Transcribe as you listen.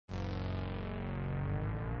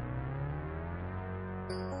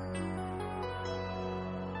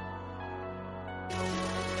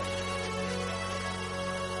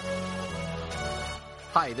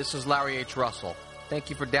Hi, this is Larry H. Russell. Thank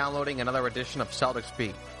you for downloading another edition of Celtics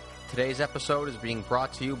Beat. Today's episode is being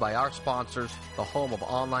brought to you by our sponsors, the home of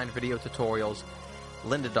online video tutorials,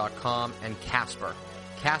 lynda.com and Casper.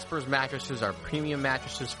 Casper's mattresses are premium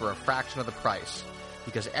mattresses for a fraction of the price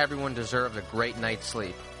because everyone deserves a great night's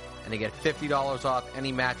sleep. And to get $50 off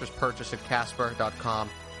any mattress purchase at Casper.com,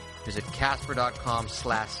 visit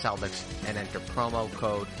Casper.com/Celtics and enter promo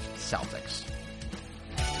code Celtics.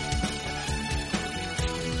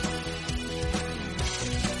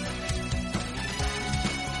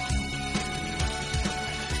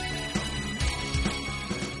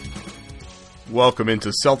 Welcome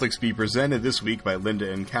into Celtics Beat, presented this week by Lynda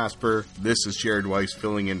and Casper. This is Jared Weiss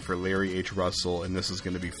filling in for Larry H. Russell, and this is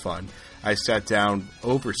going to be fun. I sat down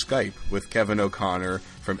over Skype with Kevin O'Connor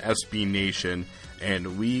from SB Nation,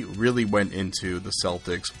 and we really went into the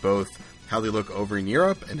Celtics, both how they look over in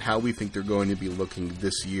Europe and how we think they're going to be looking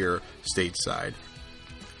this year stateside.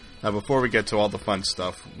 Now, before we get to all the fun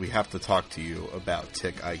stuff, we have to talk to you about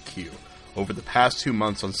Tick IQ. Over the past 2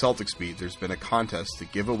 months on Celtics Beat, there's been a contest to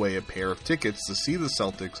give away a pair of tickets to see the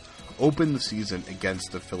Celtics open the season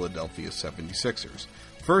against the Philadelphia 76ers.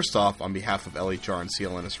 First off, on behalf of LHR and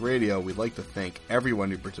CLNS Radio, we'd like to thank everyone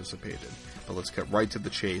who participated. But let's get right to the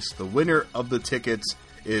chase. The winner of the tickets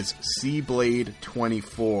is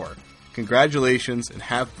Seablade24. Congratulations and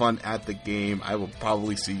have fun at the game. I will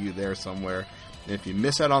probably see you there somewhere. And if you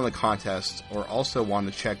miss out on the contest or also want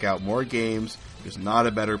to check out more games, there's not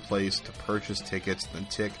a better place to purchase tickets than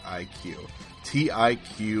Tick IQ.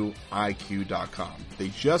 TIQIQ.com. They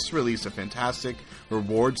just released a fantastic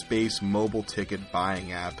rewards-based mobile ticket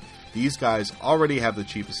buying app. These guys already have the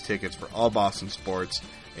cheapest tickets for all Boston sports,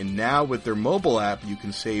 and now with their mobile app, you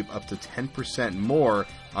can save up to 10% more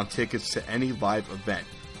on tickets to any live event.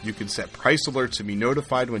 You can set price alerts to be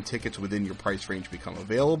notified when tickets within your price range become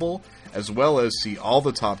available, as well as see all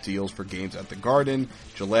the top deals for games at the Garden,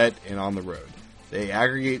 Gillette, and on the road. They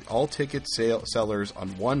aggregate all ticket sellers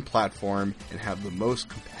on one platform and have the most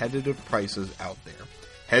competitive prices out there.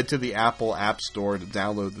 Head to the Apple App Store to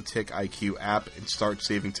download the Tick IQ app and start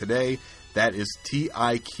saving today. That is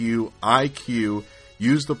TIQIQ.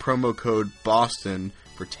 Use the promo code BOSTON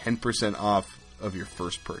for 10% off of your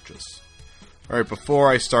first purchase. Alright,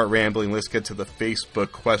 before I start rambling, let's get to the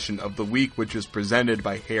Facebook question of the week, which is presented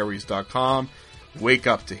by Harrys.com. Wake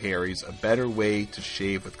up to Harry's, a better way to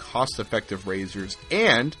shave with cost-effective razors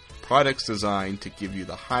and products designed to give you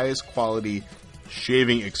the highest quality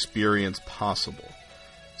shaving experience possible.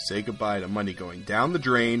 Say goodbye to money going down the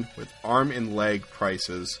drain with arm and leg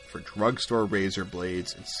prices for drugstore razor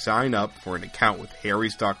blades and sign up for an account with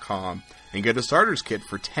Harrys.com and get a starter's kit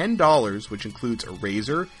for $10, which includes a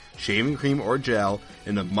razor, shaving cream or gel,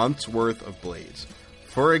 and a month's worth of blades.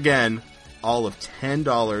 For again, all of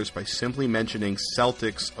 $10 by simply mentioning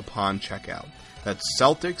Celtics upon checkout. That's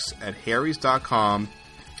Celtics at Harrys.com.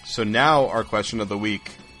 So now our question of the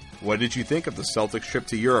week. What did you think of the Celtics trip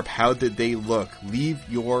to Europe? How did they look? Leave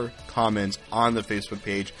your comments on the Facebook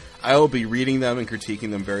page. I will be reading them and critiquing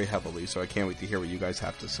them very heavily, so I can't wait to hear what you guys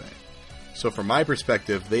have to say. So from my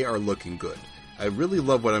perspective, they are looking good. I really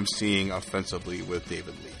love what I'm seeing offensively with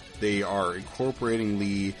David Lee. They are incorporating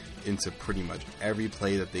Lee into pretty much every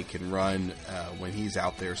play that they can run when he's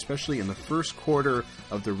out there, especially in the first quarter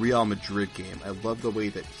of the Real Madrid game. I love the way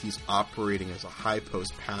that he's operating as a high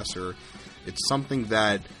post passer. It's something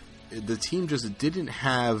that the team just didn't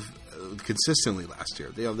have consistently last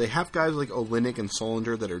year. They have guys like Olynyk and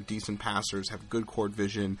Solinger that are decent passers, have good court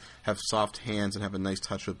vision, have soft hands, and have a nice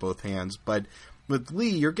touch with both hands, but with Lee,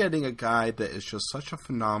 you're getting a guy that is just such a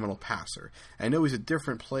phenomenal passer. I know he's a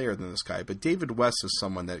different player than this guy, but David West is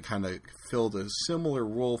someone that kind of filled a similar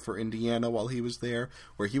role for Indiana while he was there,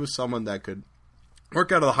 where he was someone that could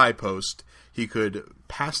work out of the high post. He could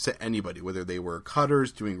pass to anybody, whether they were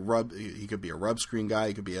cutters, doing rub. He could be a rub screen guy.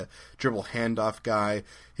 He could be a dribble handoff guy.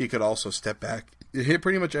 He could also step back, hit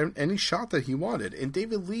pretty much any shot that he wanted. And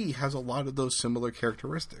David Lee has a lot of those similar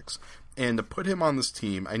characteristics. And to put him on this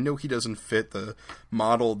team, I know he doesn't fit the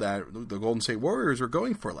model that the Golden State Warriors were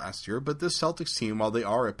going for last year, but this Celtics team, while they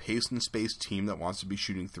are a pace and space team that wants to be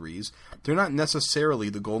shooting threes, they're not necessarily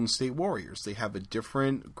the Golden State Warriors. They have a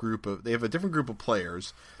different group of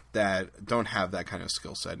players that don't have that kind of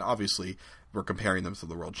skill set. And obviously, we're comparing them to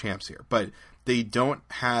the world champs here, but they don't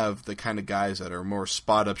have the kind of guys that are more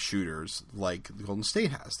spot-up shooters like the Golden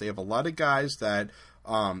State has. They have a lot of guys that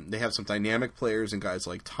They have some dynamic players and guys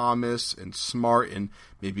like Thomas and Smart and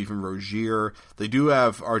maybe even Rozier. They do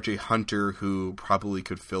have R.J. Hunter, who probably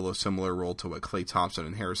could fill a similar role to what Klay Thompson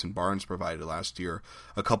and Harrison Barnes provided last year,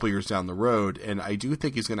 a couple years down the road. And I do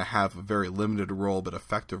think he's going to have a very limited role but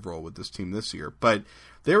effective role with this team this year. But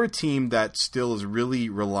they're a team that still is really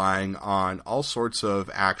relying on all sorts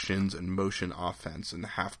of actions and motion offense in the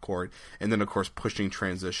half court, and then of course pushing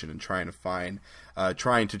transition and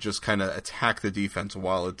trying to just kind of attack the defense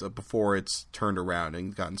while before it's turned around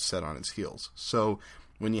and gotten set on its heels. So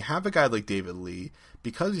when you have a guy like David Lee,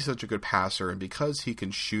 because he's such a good passer and because he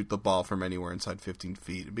can shoot the ball from anywhere inside 15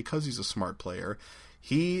 feet, and because he's a smart player,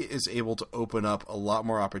 he is able to open up a lot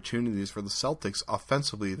more opportunities for the Celtics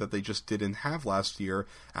offensively that they just didn't have last year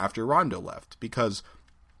after Rondo left. Because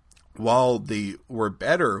while they were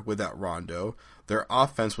better without Rondo, their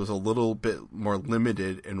offense was a little bit more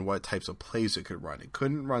limited in what types of plays it could run. It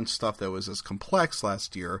couldn't run stuff that was as complex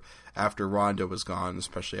last year after Rondo was gone,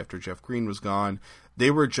 especially after Jeff Green was gone. They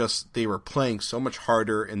were playing so much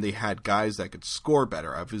harder, and they had guys that could score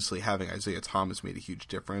better. Obviously, having Isaiah Thomas made a huge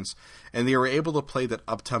difference, and they were able to play that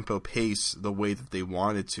up-tempo pace the way that they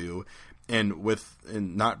wanted to, and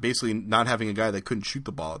not having a guy that couldn't shoot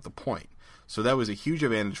the ball at the point. So that was a huge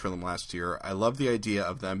advantage for them last year. I love the idea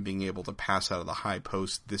of them being able to pass out of the high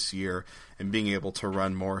post this year and being able to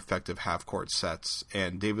run more effective half-court sets,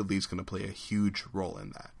 and David Lee's going to play a huge role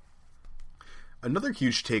in that. Another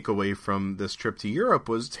huge takeaway from this trip to Europe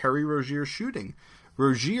was Terry Rozier's shooting.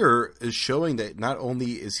 Rozier is showing that not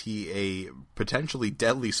only is he a potentially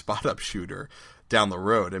deadly spot-up shooter down the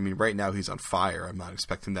road, I mean, right now he's on fire, I'm not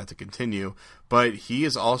expecting that to continue, but he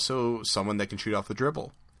is also someone that can shoot off the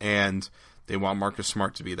dribble. And they want Marcus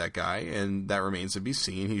Smart to be that guy, and that remains to be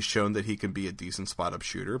seen. He's shown that he can be a decent spot-up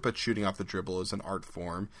shooter, but shooting off the dribble is an art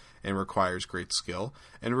form and requires great skill.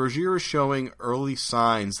 And Rozier is showing early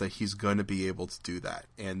signs that he's going to be able to do that,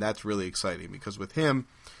 and that's really exciting because with him,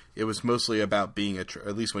 it was mostly about being,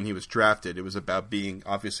 at least when he was drafted, it was about being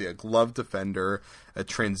obviously a glove defender, a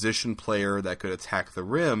transition player that could attack the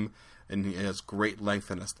rim, and he has great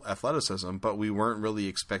length and athleticism, but we weren't really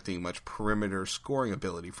expecting much perimeter scoring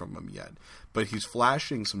ability from him yet. But he's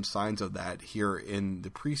flashing some signs of that here in the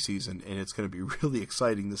preseason, and it's going to be really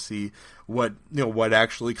exciting to see what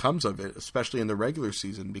actually comes of it, especially in the regular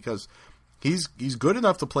season, because he's good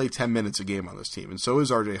enough to play 10 minutes a game on this team, and so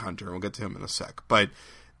is R.J. Hunter, and we'll get to him in a sec. But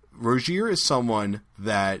Rozier is someone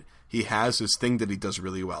that he has this thing that he does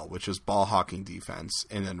really well, which is ball hawking defense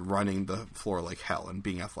and then running the floor like hell and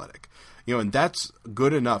being athletic. And that's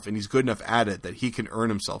good enough, and he's good enough at it that he can earn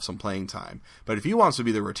himself some playing time. But if he wants to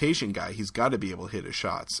be the rotation guy, he's got to be able to hit his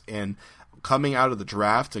shots. And coming out of the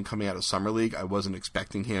draft and coming out of Summer League, I wasn't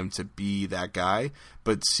expecting him to be that guy.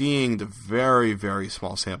 But seeing the very, very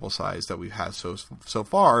small sample size that we've had so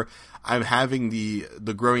far, I'm having the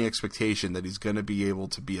growing expectation that he's going to be able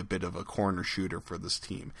to be a bit of a corner shooter for this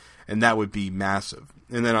team. And that would be massive.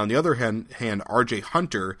 And then on the other hand, R.J.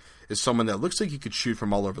 Hunter is someone that looks like he could shoot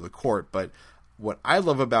from all over the court. But what I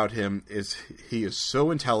love about him is he is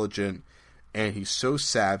so intelligent and he's so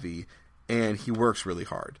savvy and he works really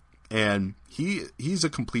hard. And he's a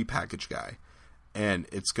complete package guy. And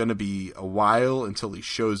it's going to be a while until he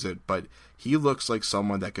shows it, but he looks like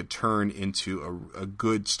someone that could turn into a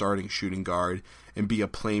good starting shooting guard and be a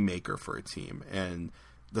playmaker for a team. And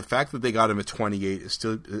the fact that they got him at 28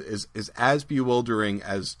 is as bewildering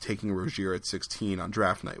as taking Rozier at 16 on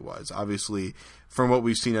draft night was. Obviously, from what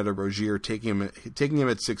we've seen out of Rozier, taking him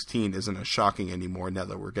at 16 isn't as shocking anymore now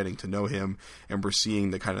that we're getting to know him and we're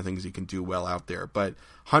seeing the kind of things he can do well out there. But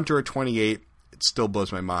Hunter at 28, it still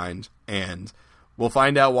blows my mind, and we'll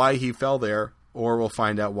find out why he fell there, or we'll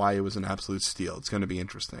find out why it was an absolute steal. It's going to be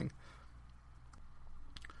interesting.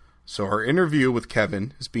 So our interview with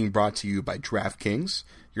Kevin is being brought to you by DraftKings.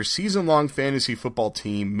 Your season-long fantasy football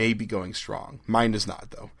team may be going strong. Mine is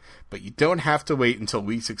not, though. But you don't have to wait until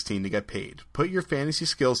Week 16 to get paid. Put your fantasy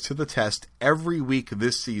skills to the test every week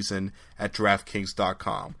this season at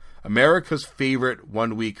DraftKings.com, America's favorite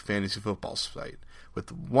one-week fantasy football site. With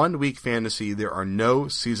 1 week fantasy, there are no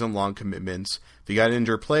season-long commitments. If you got an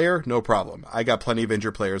injured player, no problem. I got plenty of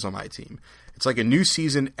injured players on my team. It's like a new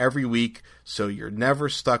season every week, so you're never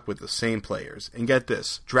stuck with the same players. And get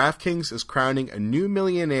this, DraftKings is crowning a new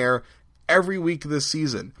millionaire every week this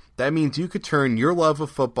season. That means you could turn your love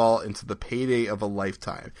of football into the payday of a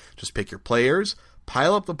lifetime. Just pick your players,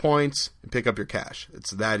 pile up the points, and pick up your cash.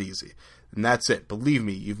 It's that easy. And that's it. Believe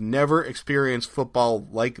me, you've never experienced football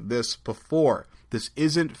like this before. This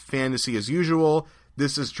isn't fantasy as usual.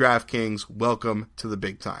 This is DraftKings. Welcome to the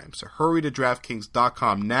big time. So hurry to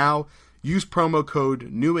DraftKings.com now. Use promo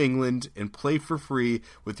code New England and play for free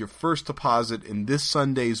with your first deposit in this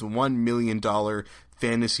Sunday's $1 million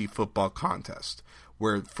fantasy football contest,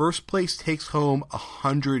 where first place takes home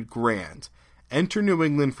 $100,000. Enter New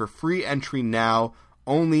England for free entry now,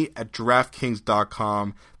 only at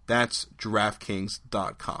DraftKings.com. That's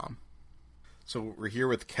DraftKings.com. So we're here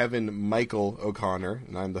with Kevin Michael O'Connor,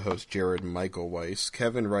 and I'm the host, Jared Michael Weiss.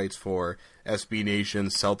 Kevin writes for SB Nation,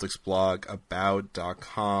 Celtics blog,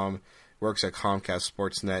 About.com, works at Comcast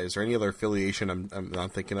Sportsnet. Is there any other affiliation I'm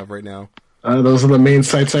not thinking of right now? Those are the main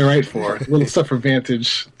sites I write for. A little stuff for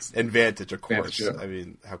Vantage. And Vantage, of course. Vantage, yeah. I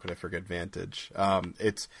mean, how could I forget Vantage?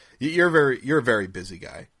 You're a very busy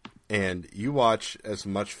guy, and you watch as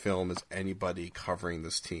much film as anybody covering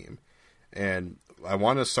this team. And I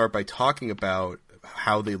want to start by talking about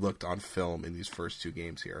how they looked on film in these first two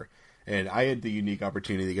games here. And I had the unique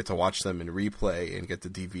opportunity to get to watch them in replay and get the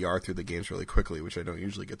DVR through the games really quickly, which I don't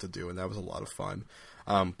usually get to do, and that was a lot of fun.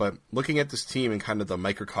 But looking at this team and kind of the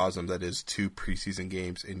microcosm that is 2 preseason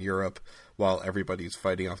games in Europe while everybody's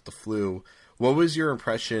fighting off the flu, what was your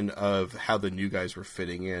impression of how the new guys were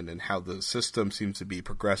fitting in and how the system seems to be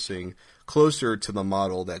progressing closer to the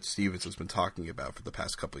model that Stevens has been talking about for the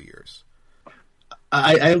past couple of years?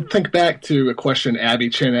 I think back to a question Abby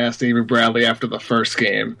Chin asked Avery Bradley after the first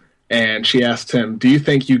game, and she asked him, "Do you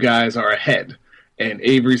think you guys are ahead?" And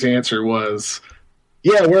Avery's answer was,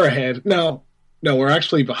 "Yeah, we're ahead. No, we're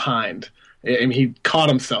actually behind." And he caught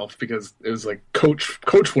himself because it was like, Coach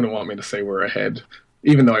wouldn't want me to say we're ahead,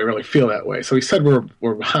 even though I really feel that way. So he said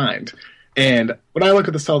we're behind. And when I look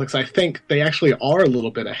at the Celtics, I think they actually are a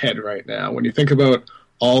little bit ahead right now. When you think about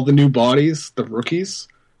all the new bodies, the rookies,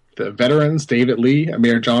 the veterans, David Lee,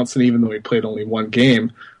 Amir Johnson, even though he played only one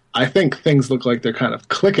game, I think things look like they're kind of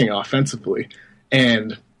clicking offensively.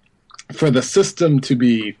 And for the system to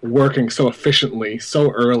be working so efficiently,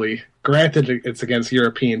 so early, granted it's against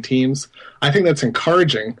European teams, I think that's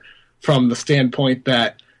encouraging from the standpoint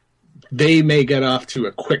that they may get off to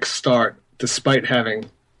a quick start despite having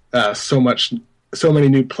so many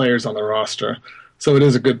new players on the roster. So it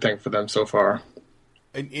is a good thing for them so far.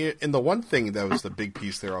 And the one thing that was the big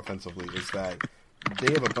piece there offensively is that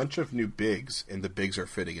they have a bunch of new bigs, and the bigs are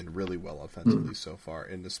fitting in really well offensively so far.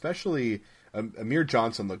 And especially Amir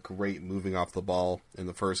Johnson looked great moving off the ball in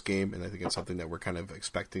the first game, and I think it's something that we're kind of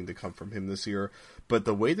expecting to come from him this year. But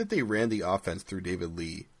the way that they ran the offense through David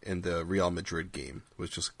Lee in the Real Madrid game was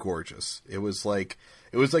just gorgeous. It was like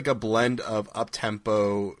a blend of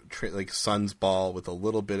up-tempo, like Suns ball with a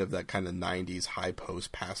little bit of that kind of 90s high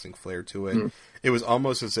post passing flair to it. It was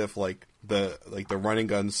almost as if the running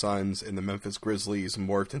gun Suns and the Memphis Grizzlies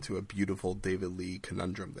morphed into a beautiful David Lee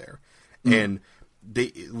conundrum there. And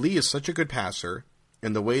Lee is such a good passer,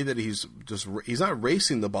 and the way that he's not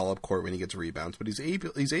racing the ball up court when he gets rebounds, but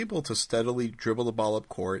he's able to steadily dribble the ball up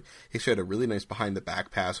court. He actually had a really nice behind the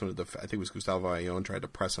back pass when I think it was Gustavo Ayón tried to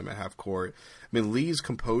press him at half court. I mean, Lee's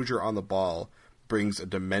composure on the ball brings a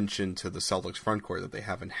dimension to the Celtics front court that they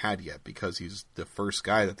haven't had yet, because he's the first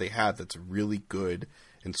guy that they have that's really good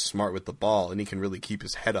and smart with the ball, and he can really keep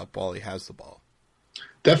his head up while he has the ball.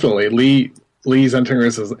 Definitely. Lee's entering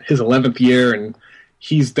his 11th year, and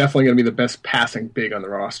he's definitely going to be the best passing big on the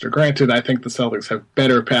roster. Granted, I think the Celtics have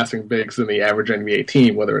better passing bigs than the average NBA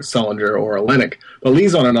team, whether it's Sullinger or Olynyk. But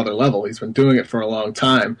Lee's on another level. He's been doing it for a long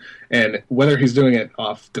time. And whether he's doing it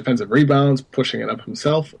off defensive rebounds, pushing it up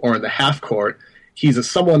himself, or in the half court, he's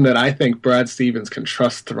someone that I think Brad Stevens can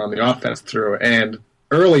trust to run the offense through. And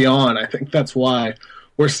early on, I think that's why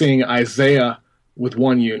we're seeing Isaiah with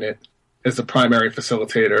one unit as the primary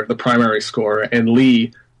facilitator, the primary scorer, and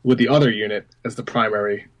Lee with the other unit as the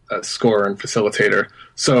primary scorer and facilitator.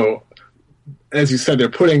 So, as you said, they're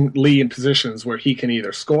putting Lee in positions where he can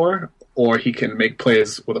either score or he can make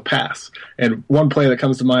plays with a pass. And one play that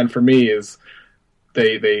comes to mind for me is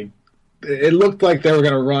it looked like they were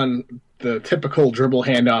going to run the typical dribble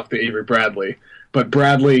handoff to Avery Bradley, but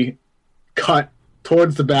Bradley cut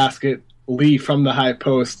towards the basket. Lee from the high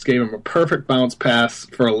post gave him a perfect bounce pass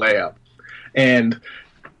for a layup. And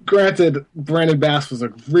granted, Brandon Bass was a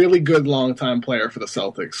really good long-time player for the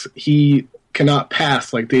Celtics. He cannot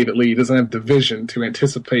pass like David Lee. He doesn't have the vision to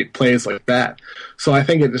anticipate plays like that. So I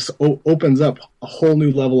think it just opens up a whole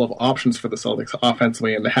new level of options for the Celtics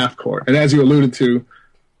offensively in the half court. And as you alluded to,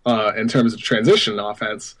 in terms of transition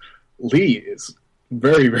offense, Lee is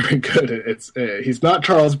very, very good. He's not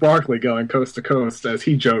Charles Barkley going coast to coast, as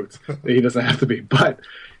he joked that he doesn't have to be, but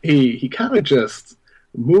he kind of just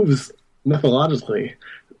moves methodologically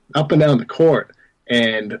up and down the court,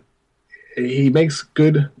 and he makes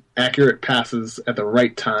good, accurate passes at the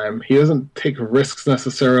right time. He doesn't take risks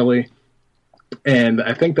necessarily, And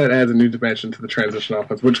I think that adds a new dimension to the transition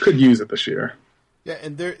offense, which could use it this year. Yeah,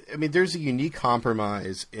 and there's a unique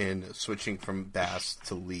compromise in switching from Bass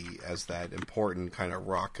to Lee as that important kind of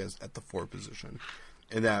rock at the 4 position.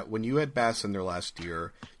 And that when you had Bass in there last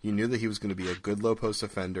year, you knew that he was going to be a good low post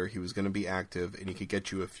defender, he was going to be active, and he could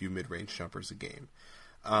get you a few mid-range jumpers a game.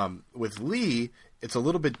 With Lee, it's a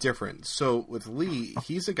little bit different. So with Lee,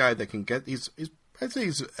 he's a guy that can get I'd say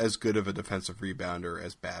he's as good of a defensive rebounder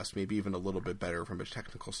as Bass, maybe even a little bit better from a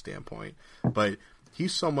technical standpoint. But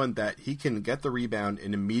he's someone that he can get the rebound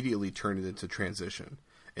and immediately turn it into transition.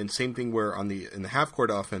 And same thing where in the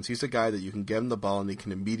half-court offense, he's a guy that you can give him the ball and he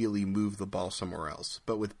can immediately move the ball somewhere else.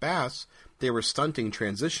 But with Bass, they were stunting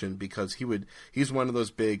transition because he's one of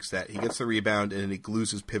those bigs that he gets the rebound and he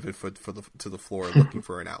glues his pivot foot to the floor looking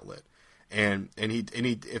for an outlet. And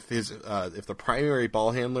if the primary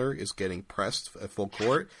ball handler is getting pressed at full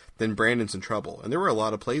court, then Brandon's in trouble. And there were a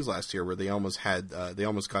lot of plays last year where they almost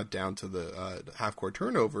got down to the half court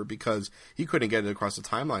turnover because he couldn't get it across the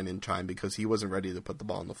timeline in time because he wasn't ready to put the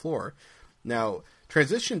ball on the floor. Now,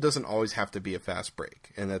 transition doesn't always have to be a fast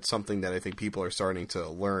break, and that's something that I think people are starting to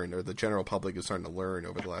learn, or the general public is starting to learn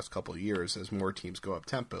over the last couple of years as more teams go up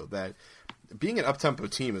tempo. That being an up tempo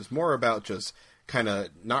team is more about just kind of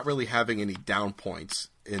not really having any down points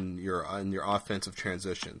in your offensive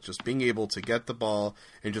transition, just being able to get the ball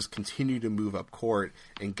and just continue to move up court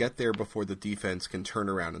and get there before the defense can turn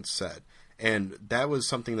around and set. And that was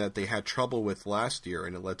something that they had trouble with last year,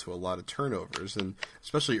 and it led to a lot of turnovers. And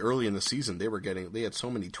especially early in the season, they had so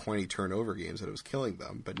many 20 turnover games that it was killing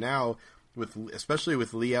them. But now, especially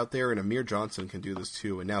with Lee out there, and Amir Johnson can do this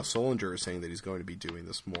too, and now Solinger is saying that he's going to be doing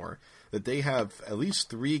this more, that they have at least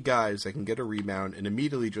 3 guys that can get a rebound and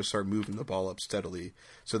immediately just start moving the ball up steadily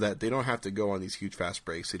so that they don't have to go on these huge fast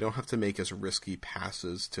breaks. They don't have to make as risky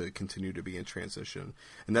passes to continue to be in transition.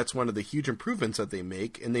 And that's one of the huge improvements that they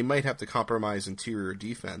make, and they might have to compromise interior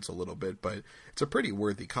defense a little bit, but it's a pretty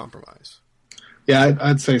worthy compromise. Yeah,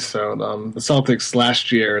 I'd say so. The Celtics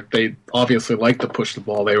last year, they obviously liked to push the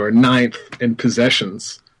ball. They were 9th in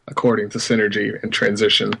possessions, according to Synergy and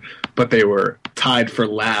transition, but they were tied for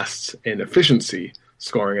last in efficiency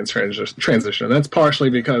scoring in transition. And that's partially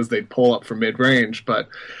because they'd pull up from mid-range, but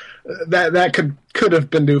that could have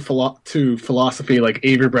been due to philosophy, like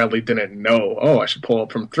Avery Bradley didn't know, I should pull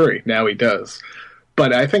up from 3. Now he does.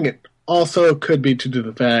 But I think it also could be due to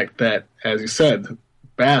the fact that, as you said,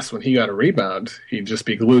 Bass, when he got a rebound, he'd just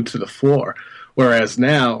be glued to the floor. Whereas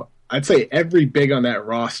now, I'd say every big on that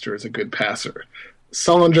roster is a good passer.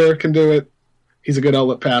 Solinger can do it. He's a good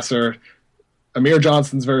outlet passer. Amir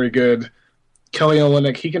Johnson's very good. Kelly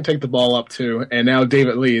Olynyk, he can take the ball up too. And now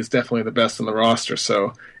David Lee is definitely the best on the roster.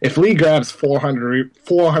 So if Lee grabs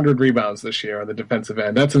 400 rebounds this year on the defensive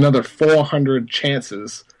end, that's another 400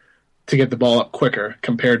 chances to get the ball up quicker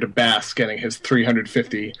compared to Bass getting his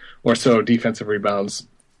 350 or so defensive rebounds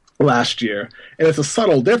last year. And it's a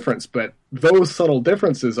subtle difference, but those subtle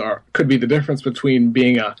differences could be the difference between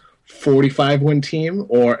being a 45-win team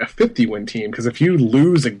or a 50-win team. Because if you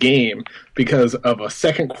lose a game because of a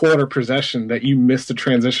second quarter possession that you missed a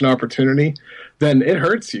transition opportunity, then it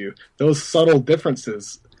hurts you. Those subtle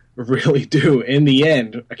differences really do, in the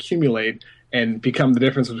end, accumulate and become the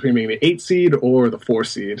difference between being the 8 seed or the 4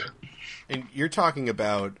 seed. And you're talking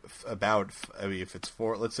about if it's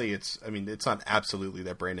 4, let's say it's not absolutely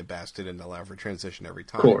that Brandon Bass didn't allow for transition every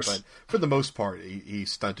time, but for the most part, he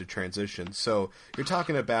stunted transition. So you're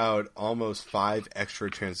talking about almost 5 extra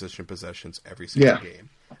transition possessions every single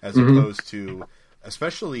game, as opposed to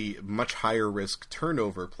especially much higher risk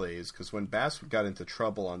turnover plays, because when Bass got into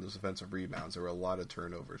trouble on those offensive rebounds, there were a lot of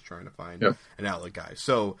turnovers trying to find an outlet guy.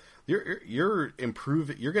 So you're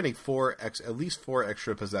improving. You're getting at least 4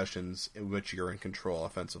 extra possessions in which you're in control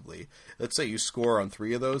offensively. Let's say you score on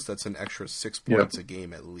 3 of those. That's an extra 6 points a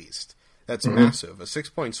game at least. That's massive. A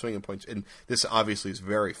 6-point swing in points, and this obviously is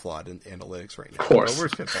very flawed in analytics right now. Of course.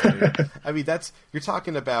 I mean, you're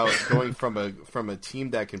talking about going from a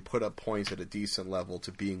team that can put up points at a decent level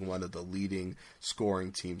to being one of the leading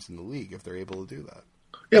scoring teams in the league if they're able to do that.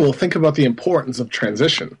 Yeah, well, think about the importance of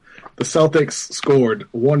transition. The Celtics scored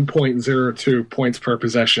 1.02 points per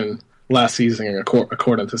possession last season,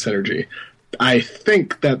 according to Synergy. I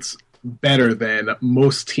think that's better than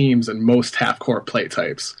most teams and most half-court play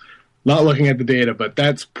types. Not looking at the data, but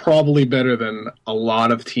that's probably better than a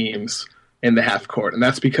lot of teams in the half court. And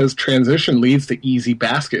that's because transition leads to easy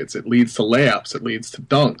baskets. It leads to layups. It leads to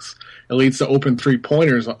dunks. It leads to open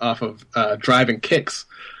 3-pointers off of driving kicks.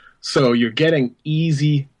 So you're getting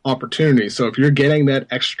easy opportunities. So if you're getting that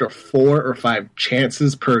extra 4 or 5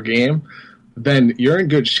 chances per game, then you're in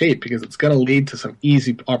good shape because it's going to lead to some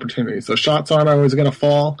easy opportunities. So shots aren't always going to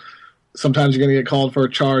fall. Sometimes you're going to get called for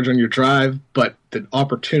a charge on your drive, but the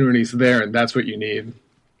opportunity's there, and that's what you need.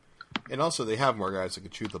 And also, they have more guys that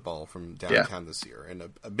can shoot the ball from downtown this year. And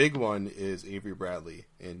a big one is Avery Bradley.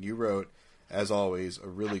 And you wrote, as always, a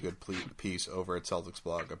really good piece over at Celtics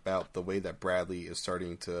blog about the way that Bradley is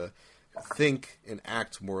starting to think and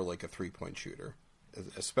act more like a three-point shooter,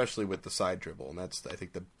 especially with the side dribble. And that's, I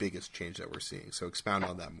think, the biggest change that we're seeing. So expound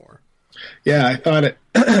on that more. Yeah, I thought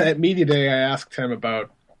at Media Day I asked him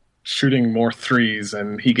about shooting more threes,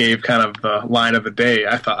 and he gave kind of the line of the day,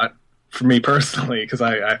 I thought, for me personally, because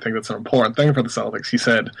I think that's an important thing for the Celtics. He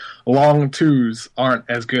said, long twos aren't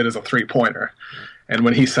as good as a three-pointer. And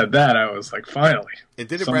when he said that, I was like, finally. And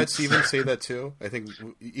didn't Brad Stevens say that too? I think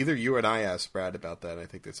either you and I asked Brad about that, and I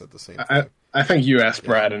think they said the same thing. I think you asked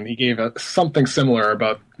Brad, and he gave something similar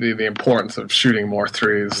about the importance of shooting more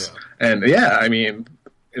threes. Yeah. And yeah, I mean,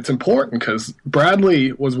 it's important because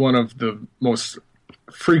Bradley was one of the most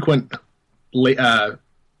frequent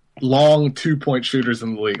long two-point shooters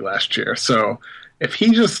in the league last year. So if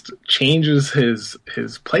he just changes his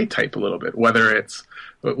play type a little bit, whether it's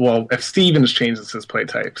if Stevens changes his play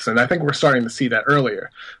types, and I think we're starting to see that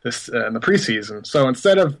earlier this in the preseason. So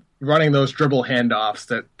instead of running those dribble handoffs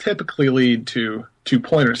that typically lead to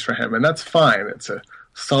 2-pointers for him, and that's fine, it's a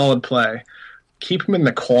solid play, keep him in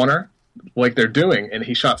the corner like they're doing. And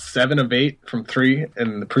he shot 7 of 8 from 3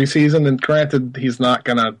 in the preseason, and granted, he's not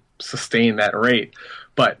going to sustain that rate,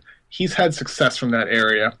 but he's had success from that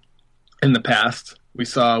area in the past. We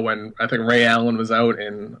saw when I think Ray Allen was out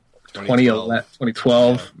in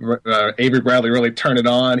 2012. Avery Bradley really turned it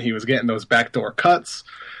on. He was getting those backdoor cuts,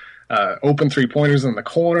 open three-pointers in the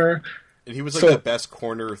corner. And he was like the best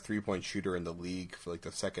corner three-point shooter in the league for like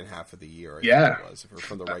the second half of the year. I think it was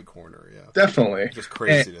from the right corner. Yeah, definitely. Just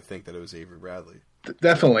crazy to think that it was Avery Bradley.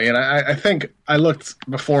 Definitely, and I think I looked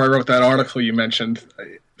before I wrote that article you mentioned.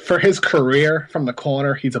 For his career from the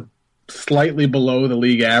corner, he's slightly below the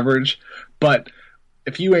league average. But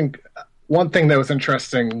one thing that was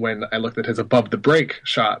interesting when I looked at his above the break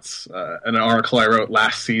shots in an article I wrote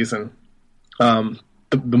last season,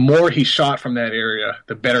 the more he shot from that area,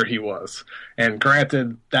 the better he was. And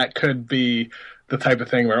granted, that could be the type of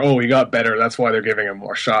thing where, he got better, that's why they're giving him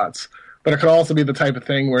more shots. But it could also be the type of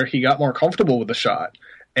thing where he got more comfortable with the shot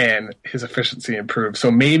and his efficiency improved.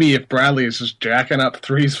 So maybe if Bradley is just jacking up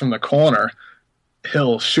threes from the corner,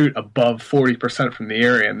 he'll shoot above 40% from the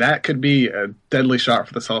area, and that could be a deadly shot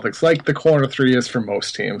for the Celtics, like the corner three is for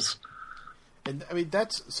most teams. And I mean,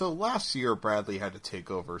 so last year Bradley had to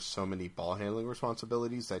take over so many ball handling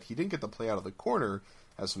responsibilities that he didn't get to play out of the corner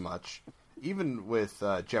as much. Even with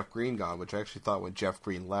Jeff Green gone, which I actually thought when Jeff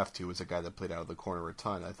Green left, he was a guy that played out of the corner a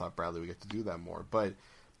ton. I thought Bradley would get to do that more. But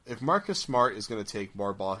if Marcus Smart is going to take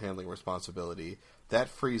more ball handling responsibility, that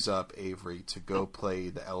frees up Avery to go play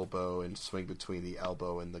the elbow and swing between the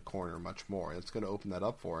elbow and the corner much more. And it's going to open that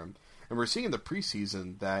up for him. And we're seeing in the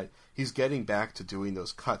preseason that he's getting back to doing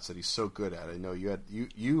those cuts that he's so good at. I know you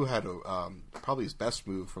had probably his best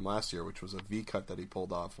move from last year, which was a V cut that he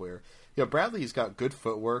pulled off. Where Bradley's got good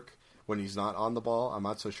footwork when he's not on the ball. I'm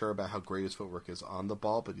not so sure about how great his footwork is on the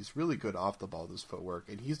ball, but he's really good off the ball. This footwork,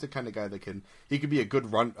 and he's the kind of guy that can be a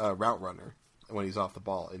good route runner when he's off the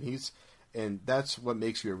ball, and that's what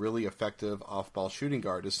makes you a really effective off-ball shooting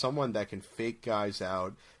guard, is someone that can fake guys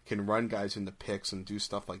out, can run guys into picks and do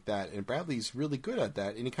stuff like that. And Bradley's really good at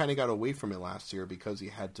that, and he kind of got away from it last year because he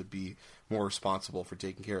had to be more responsible for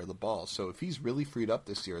taking care of the ball. So if he's really freed up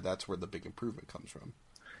this year, that's where the big improvement comes from.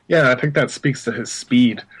 Yeah, I think that speaks to his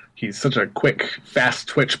speed. He's such a quick, fast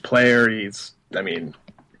twitch player.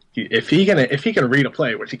 If he can read a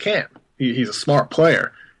play, which he can, he's a smart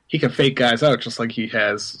player. He can fake guys out just like he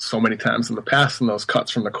has so many times in the past in those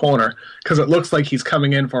cuts from the corner, because it looks like he's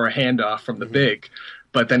coming in for a handoff from the big,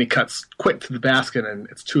 but then he cuts quick to the basket and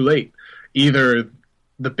it's too late. Either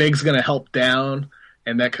the big's going to help down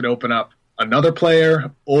and that could open up another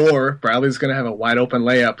player, or Bradley's going to have a wide open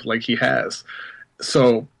layup like he has.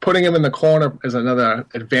 So putting him in the corner is another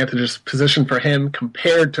advantageous position for him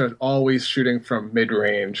compared to always shooting from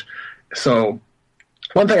mid-range. So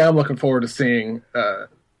one thing I'm looking forward to seeing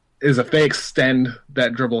is if they extend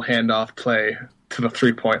that dribble handoff play to the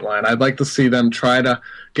three-point line. I'd like to see them try to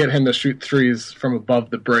get him to shoot threes from above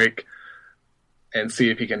the break and see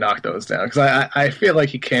if he can knock those down. Because I feel like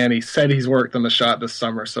he can. He said he's worked on the shot this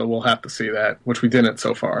summer, so we'll have to see that, which we didn't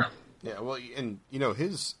so far. Yeah, well, and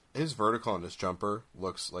his vertical on his jumper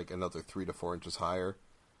looks like another 3 to 4 inches higher.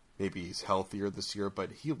 Maybe he's healthier this year, but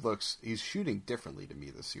he's shooting differently to me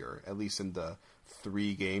this year, at least in the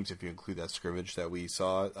 3 games, if you include that scrimmage that we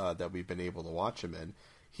saw, that we've been able to watch him in,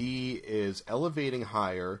 he is elevating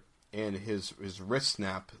higher, and his wrist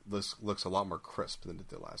snap looks a lot more crisp than it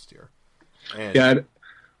did last year. And, yeah.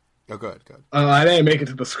 Go ahead. I didn't make it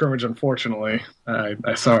to the scrimmage, unfortunately.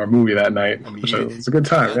 I saw our movie that night, which was a good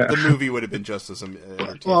time. The movie would have been just as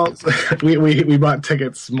entertaining. Well, we bought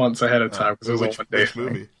tickets months ahead of time because it was which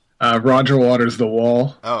movie? Roger Waters' The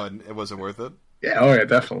Wall. Oh, and it wasn't worth it? Yeah,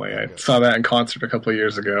 definitely. I saw that in concert a couple of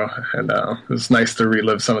years ago, and it was nice to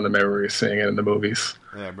relive some of the memories seeing it in the movies.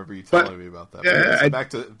 Yeah, I remember you telling me about that. Yeah,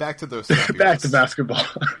 so back to those stuff. Back to basketball.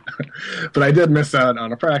 But I did miss out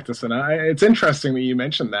on a practice, and it's interesting that you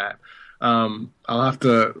mentioned that. I'll have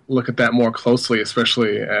to look at that more closely,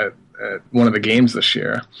 especially at one of the games this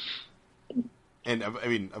year. And I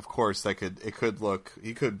mean, of course, he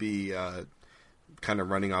could be kind of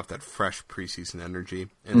running off that fresh preseason energy,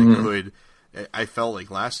 and it could. I felt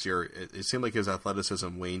like last year it seemed like his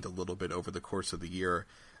athleticism waned a little bit over the course of the year,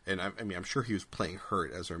 and I mean I'm sure he was playing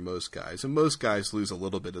hurt, as are most guys, and most guys lose a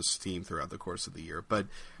little bit of steam throughout the course of the year. But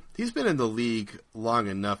he's been in the league long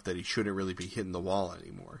enough that he shouldn't really be hitting the wall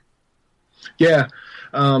anymore. Yeah,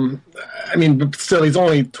 I mean, but still, he's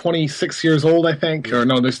only 26 years old, I think, or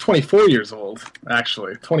no, he's 24 years old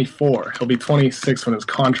actually. 24. He'll be 26 when his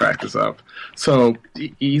contract is up. So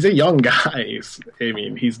he's a young guy.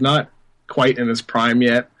 He's not quite in his prime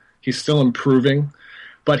yet. He's still improving,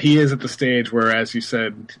 but he is at the stage where, as you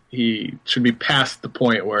said, he should be past the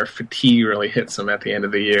point where fatigue really hits him at the end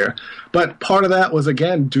of the year. But part of that was,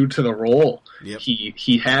 again, due to the role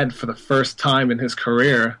he had for the first time in his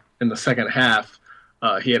career in the second half.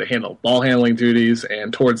 He had to handle ball handling duties,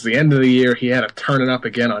 and towards the end of the year, he had to turn it up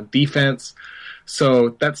again on defense.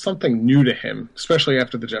 So that's something new to him, especially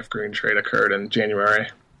after the Jeff Green trade occurred in January.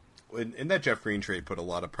 And that Jeff Green trade put a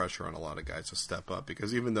lot of pressure on a lot of guys to step up,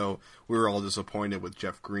 because even though we were all disappointed with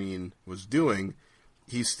Jeff Green was doing,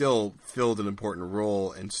 he still filled an important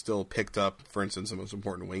role and still picked up, for instance, the most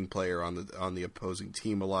important wing player on the opposing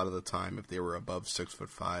team a lot of the time if they were above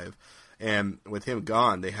 6'5". And with him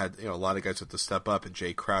gone, they had a lot of guys have to step up, and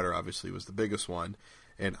Jay Crowder obviously was the biggest one.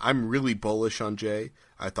 And I'm really bullish on Jay.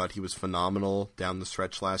 I thought he was phenomenal down the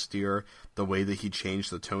stretch last year. The way that he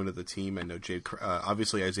changed the tone of the team. I know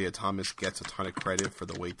obviously Isaiah Thomas gets a ton of credit for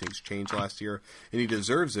the way things changed last year, and he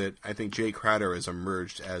deserves it. I think Jay Crowder has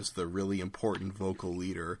emerged as the really important vocal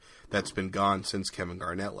leader that's been gone since Kevin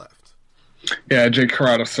Garnett left. Yeah, Jay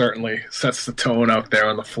Crowder certainly sets the tone out there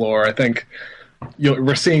on the floor. I think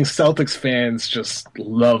we're seeing Celtics fans just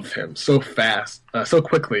love him so fast, so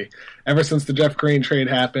quickly. Ever since the Jeff Green trade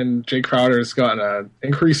happened, Jay Crowder's gotten an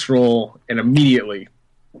increased role, and immediately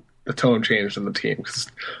the tone changed in the team.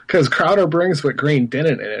 Because Crowder brings what Green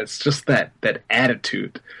didn't, and it's just that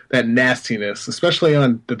attitude, that nastiness, especially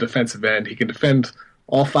on the defensive end. He can defend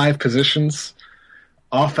all 5 positions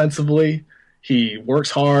offensively. He works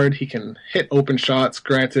hard. He can hit open shots.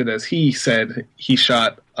 Granted, as he said, he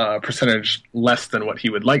shot a percentage less than what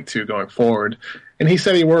he would like to going forward. And he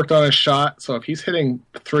said he worked on his shot. So if he's hitting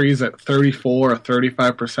threes at 34 or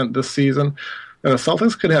 35% this season, then the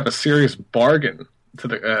Celtics could have a serious bargain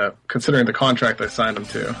considering the contract they signed him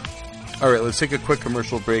to. All right, let's take a quick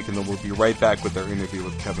commercial break, and then we'll be right back with our interview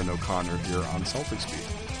with Kevin O'Connor here on Celtics Beat.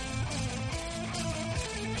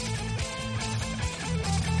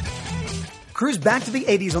 Cruise back to the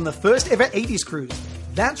 80s on the first ever 80s cruise.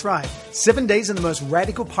 That's right, 7 days in the most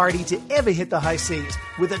radical party to ever hit the high seas,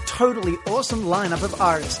 with a totally awesome lineup of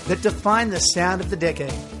artists that define the sound of the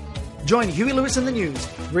decade. Join Huey Lewis and the News,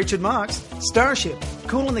 Richard Marx, Starship,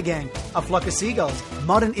 Kool and the Gang, A Flock of Seagulls,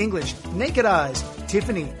 Modern English, Naked Eyes,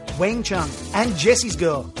 Tiffany, Wang Chung, and Jessie's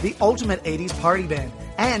Girl, the ultimate 80s party band,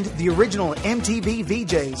 and the original MTV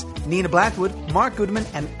VJs, Nina Blackwood, Mark Goodman,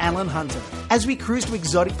 and Alan Hunter. As we cruise to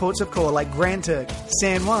exotic ports of call like Grand Turk,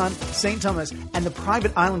 San Juan, St. Thomas, and the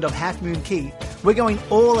private island of Half Moon Key, we're going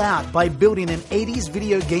all out by building an 80s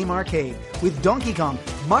video game arcade with Donkey Kong,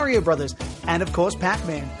 Mario Brothers, and of course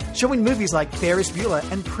Pac-Man, showing movies like Ferris Bueller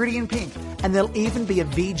and Pretty in Pink, and there'll even be a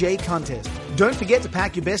VJ contest. Don't forget to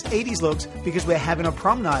pack your best 80s looks, because we're having a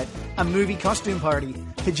prom night, a movie costume party,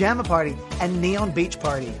 pajama party, and neon beach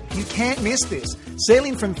party. You can't miss this.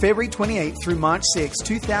 Sailing from February 28th through March 6,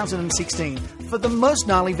 2016 for the most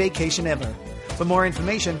gnarly vacation ever. For more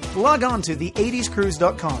information, log on to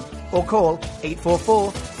the80scruise.com or call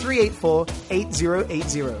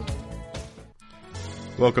 844-384-8080.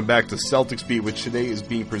 Welcome back to Celtics Beat, which today is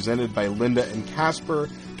being presented by Linda and Casper.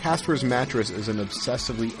 Casper's mattress is an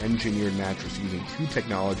obsessively engineered mattress using 2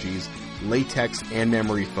 technologies, latex and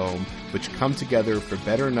memory foam, which come together for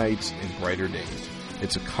better nights and brighter days.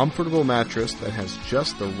 It's a comfortable mattress that has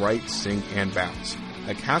just the right sink and bounce.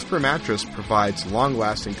 A Casper mattress provides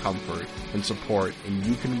long-lasting comfort and support, and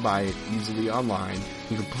you can buy it easily online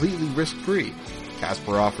and completely risk-free.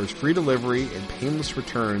 Casper offers free delivery and painless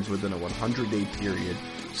returns within a 100-day period,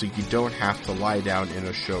 so you don't have to lie down in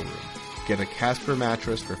a showroom. Get a Casper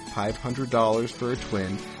mattress for $500 for a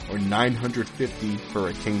twin or $950 for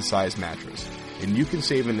a king-size mattress. And you can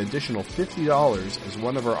save an additional $50 as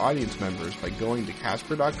one of our audience members by going to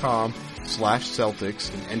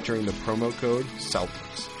Casper.com/Celtics and entering the promo code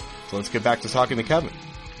Celtics. So let's get back to talking to Kevin.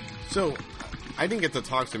 So I didn't get to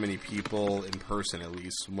talk to many people in person, at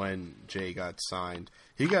least, when Jay got signed.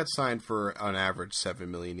 He got signed for, on average, $7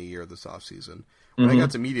 million a year this offseason. When I got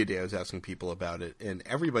to media day, I was asking people about it, and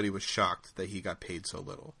everybody was shocked that he got paid so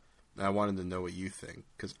little. And I wanted to know what you think,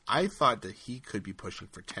 because I thought that he could be pushing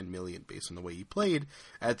for $10 million based on the way he played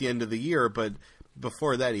at the end of the year, but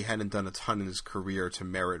before that, he hadn't done a ton in his career to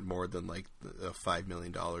merit more than like $5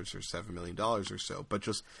 million or $7 million or so. But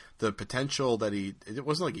just the potential that it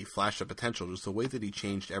wasn't like he flashed a potential, just the way that he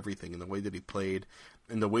changed everything and the way that he played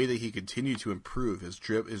and the way that he continued to improve. His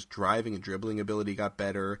driving and dribbling ability got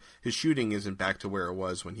better. His shooting isn't back to where it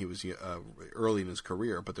was when he was early in his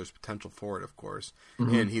career, but there's potential for it, of course.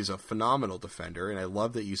 And he's a phenomenal defender, and I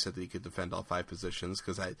love that you said that he could defend all 5 positions,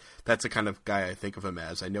 because that's the kind of guy I think of him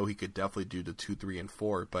as. I know he could definitely do the 2, 3, and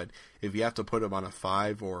 4, but if you have to put him on a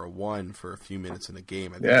 5 or a 1 for a few minutes in the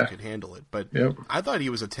game, I think he could handle it. But I thought he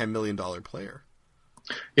was a $10 million player.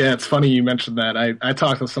 Yeah, it's funny you mentioned that. I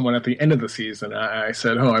talked to someone at the end of the season. I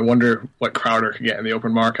said, I wonder what Crowder could get in the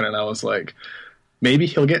open market, and I was like, maybe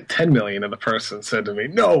he'll get $10 million, and the person said to me,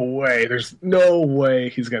 no way, there's no way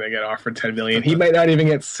he's going to get offered $10 million. He might not even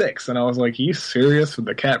get 6. And I was like, are you serious? With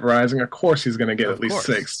the cap rising, of course he's going to get at least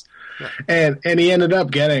 6. Yeah. And he ended up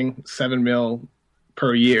getting $7 million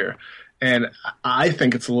per year. And I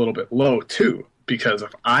think it's a little bit low, too. Because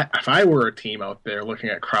if I were a team out there looking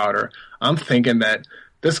at Crowder, I'm thinking that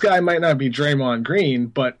this guy might not be Draymond Green,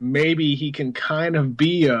 but maybe he can kind of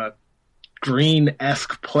be a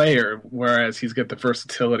Green-esque player, whereas he's got the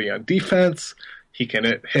versatility on defense. He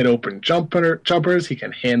can hit open jumpers. He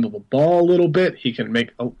can handle the ball a little bit. He can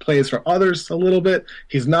make plays for others a little bit.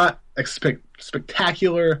 He's not a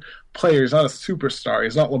spectacular player. He's not a superstar.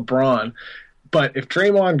 He's not LeBron. But if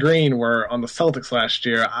Draymond Green were on the Celtics last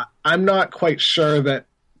year, I'm not quite sure that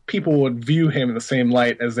people would view him in the same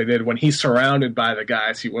light as they did when he's surrounded by the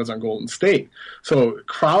guys he was on Golden State. So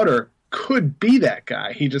Crowder could be that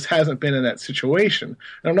guy. He just hasn't been in that situation.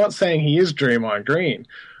 And I'm not saying he is Draymond Green,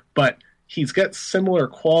 but he's got similar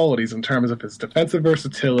qualities in terms of his defensive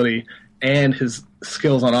versatility and his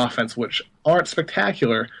skills on offense, which aren't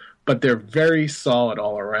spectacular, but they're very solid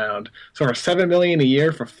all around. So for $7 million a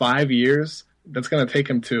year for 5 years, that's going to take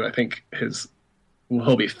him to, I think,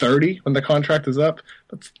 he'll be 30 when the contract is up.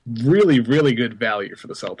 That's really, really good value for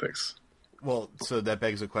the Celtics. Well, so that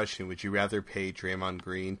begs the question, would you rather pay Draymond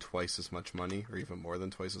Green twice as much money, or even more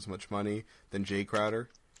than twice as much money, than Jay Crowder?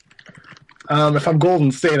 If I'm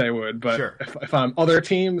Golden State, I would. But sure. if I'm other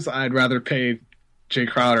teams, I'd rather pay Jay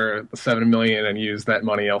Crowder the $7 million and use that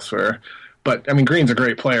money elsewhere. But, I mean, Green's a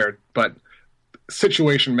great player, but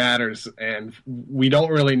situation matters, and we don't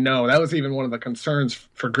really know. That was even one of the concerns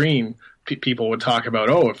for Green. People would talk about,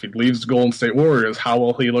 if he leaves the Golden State Warriors, how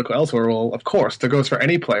will he look elsewhere? Well, of course, that goes for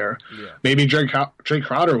any player. Yeah. Maybe Jay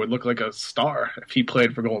Crowder would look like a star if he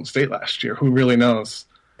played for Golden State last year. Who really knows?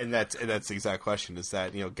 And that's the exact question, is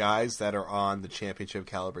that, guys that are on the championship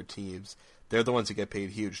caliber teams, they're the ones that get paid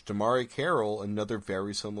huge. DeMarre Carroll, another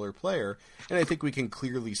very similar player, and I think we can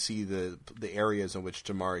clearly see the areas in which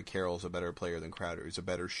DeMarre Carroll is a better player than Crowder. He's a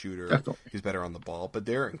better shooter. Definitely. He's better on the ball, but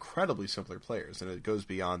they're incredibly similar players, and it goes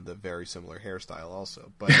beyond the very similar hairstyle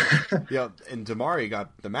also. But and DeMarre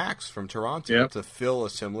got the max from Toronto to fill a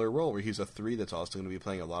similar role where he's a 3 that's also going to be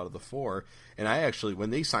playing a lot of the 4. And I actually, when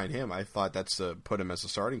they signed him, I thought that's to put him as a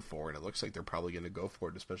starting 4, and it looks like they're probably going to go for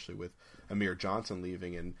it, especially with Amir Johnson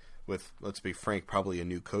leaving and with, let's be frank, probably a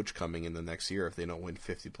new coach coming in the next year if they don't win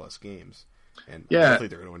 50-plus games. And hopefully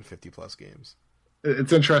they're going to win 50-plus games.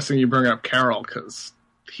 It's interesting you bring up Carroll, because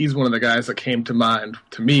he's one of the guys that came to mind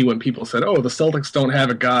to me when people said, the Celtics don't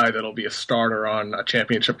have a guy that'll be a starter on a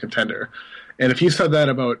championship contender. And if you said that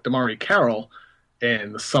about DeMarre Carroll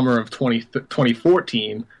in the summer of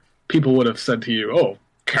 2014, people would have said to you,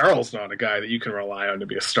 Carroll's not a guy that you can rely on to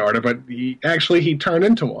be a starter, but he turned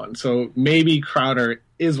into one. So maybe Crowder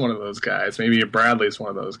is one of those guys. Maybe Bradley's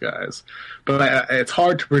one of those guys. But it's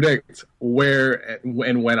hard to predict where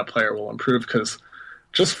and when a player will improve, because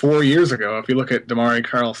just 4 years ago, if you look at DeMarre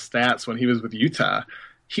Carroll's stats when he was with Utah,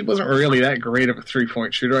 he wasn't really that great of a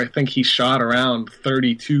three-point shooter. I think he shot around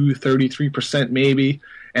 32, 33% maybe,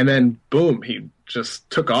 and then boom, he just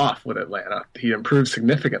took off with Atlanta. He improved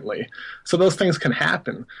significantly. So those things can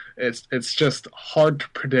happen. It's just hard to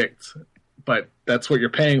predict, but that's what you're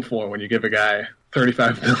paying for when you give a guy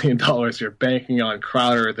 $35 million. You're banking on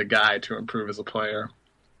Crowder, the guy, to improve as a player.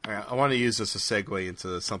 All right, I want to use this as a segue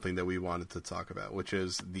into something that we wanted to talk about, which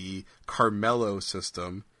is the Carmelo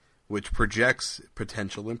system, which projects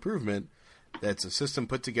potential improvement. That's a system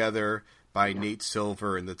put together by Nate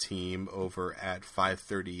Silver and the team over at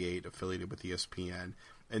 538, affiliated with ESPN.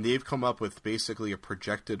 And they've come up with basically a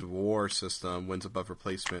projected WAR system, wins above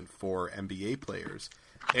replacement, for NBA players.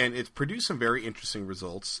 And it's produced some very interesting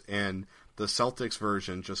results. And the Celtics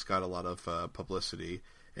version just got a lot of publicity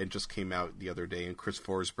and just came out the other day. And Chris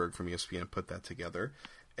Forsberg from ESPN put that together.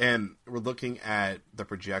 And we're looking at the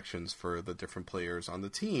projections for the different players on the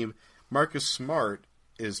team. Marcus Smart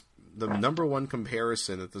is the number one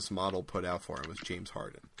comparison that this model put out for him was James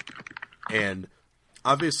Harden. And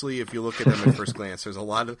obviously, if you look at them at first glance,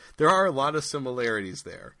 there are a lot of similarities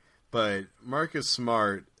there. But Marcus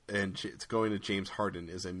Smart and going to James Harden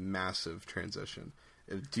is a massive transition.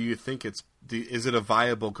 Do you think is it a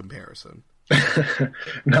viable comparison?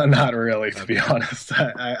 No, not really, to be honest.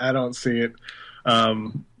 I don't see it.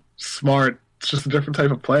 Smart, it's just a different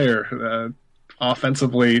type of player.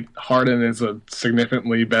 Offensively, Harden is a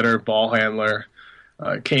significantly better ball handler.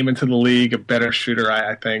 Came into the league a better shooter,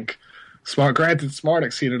 I think. Smart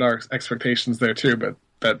exceeded our expectations there too, but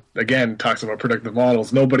that, again, talks about predictive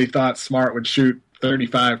models. Nobody thought Smart would shoot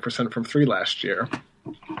 35% from three last year.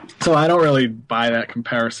 So I don't really buy that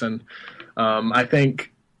comparison. I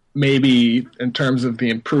think maybe in terms of the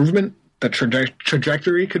improvement, the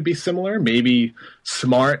trajectory could be similar. Maybe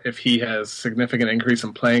Smart, if he has significant increase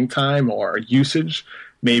in playing time or usage,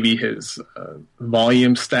 maybe his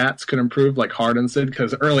volume stats could improve like Harden did,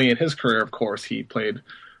 because early in his career, of course, he played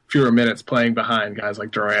fewer minutes playing behind guys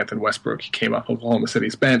like Durant and Westbrook. He came off Oklahoma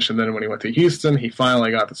City's bench, and then when he went to Houston, he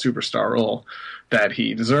finally got the superstar role that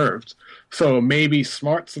he deserved. So maybe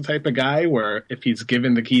Smart's the type of guy where if he's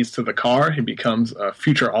given the keys to the car, he becomes a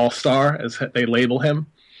future all-star, as they label him.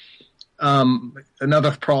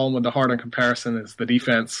 Another problem with the Harden comparison is the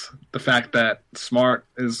defense. The fact that Smart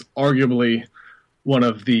is arguably one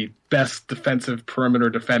of the best defensive perimeter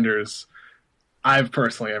defenders I've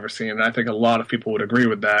personally ever seen, and I think a lot of people would agree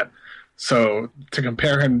with that. So to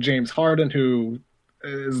compare him to James Harden, who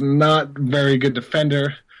is not a very good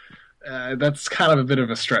defender, that's kind of a bit of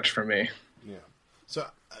a stretch for me. Yeah. So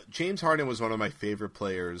James Harden was one of my favorite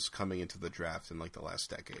players coming into the draft in like the last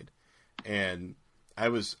decade, and I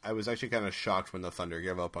was actually kind of shocked when the Thunder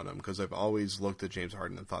gave up on him, because I've always looked at James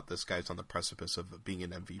Harden and thought this guy's on the precipice of being an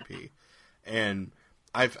MVP. And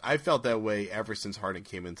I felt that way ever since Harden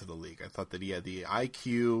came into the league. I thought that he had the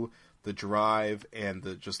IQ, the drive, and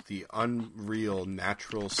the unreal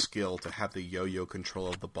natural skill to have the yo-yo control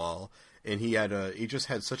of the ball. And he just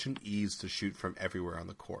had such an ease to shoot from everywhere on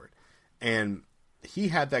the court. And he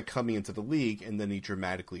had that coming into the league, and then he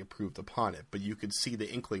dramatically improved upon it. But you could see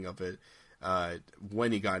the inkling of it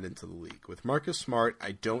when he got into the league. With Marcus Smart,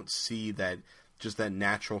 I don't see that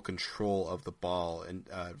natural control of the ball, and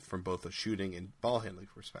from both a shooting and ball handling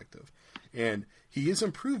perspective. And he is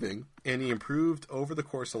improving, and he improved over the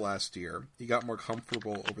course of last year. He got more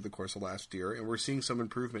comfortable over the course of last year, and we're seeing some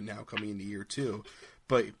improvement now coming into year two.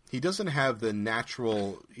 But he doesn't have the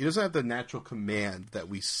natural command that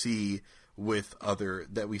we see with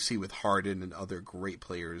Harden and other great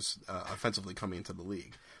players offensively coming into the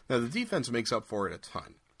league. Now, the defense makes up for it a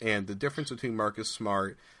ton. And the difference between Marcus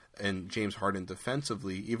Smart and James Harden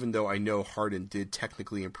defensively, even though I know Harden did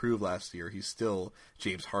technically improve last year, he's still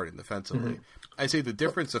James Harden defensively. Mm-hmm. I say the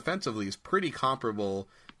difference offensively is pretty comparable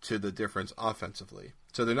to the difference offensively.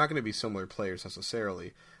 So they're not going to be similar players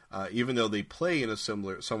necessarily. Even though they play in a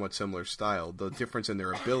somewhat similar style, the difference in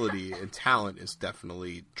their ability and talent is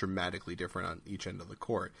definitely dramatically different on each end of the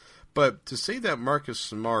court. But to say that Marcus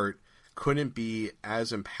Smart couldn't be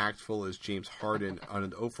as impactful as James Harden on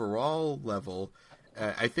an overall level,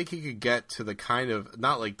 I think he could get to the kind of,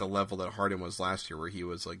 not like the level that Harden was last year where he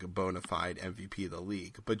was like a bona fide MVP of the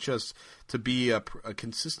league, but just to be a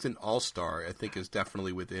consistent all-star, I think is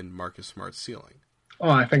definitely within Marcus Smart's ceiling. Oh,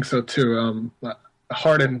 I think so too.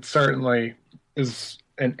 Harden certainly is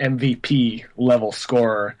an MVP level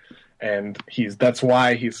scorer, and that's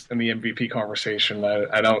why he's in the MVP conversation.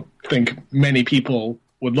 I don't think many people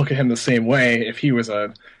would look at him the same way if he was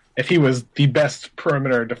a if he was the best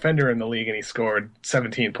perimeter defender in the league and he scored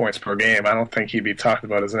 17 points per game, I don't think he'd be talked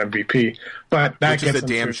about as an MVP. But that Which gets is a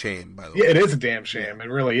damn through. shame, by the way. Yeah, it is a damn shame. It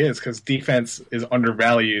really is, because defense is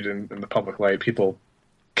undervalued in the public light. People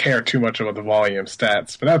care too much about the volume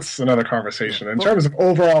stats, but that's another conversation. In terms of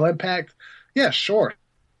overall impact, yeah, sure.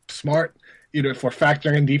 Smart, if we're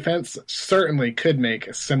factoring in defense, certainly could make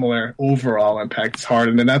a similar overall impact as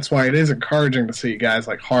Harden, and that's why it is encouraging to see guys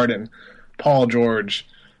like Harden, Paul George,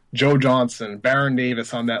 Joe Johnson, Baron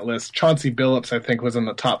Davis on that list. Chauncey Billups, I think, was in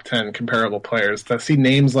the top 10 comparable players. To see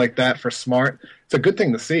names like that for Smart, it's a good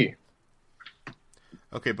thing to see.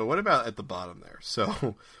 Okay, but what about at the bottom there?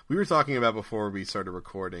 So we were talking about before we started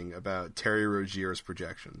recording about Terry Rozier's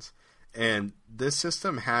projections. And this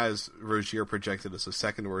system has Rozier projected as the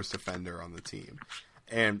second worst defender on the team.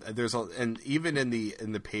 And even in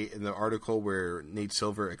the article where Nate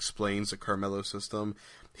Silver explains the Carmelo system,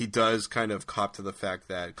 he does kind of cop to the fact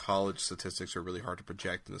that college statistics are really hard to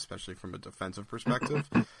project, and especially from a defensive perspective.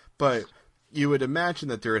 But you would imagine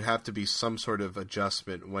that there would have to be some sort of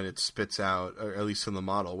adjustment when it spits out, or at least in the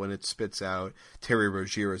model, when it spits out Terry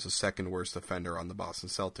Rozier as the second worst defender on the Boston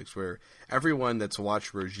Celtics, where everyone that's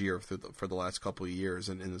watched Rozier for the last couple of years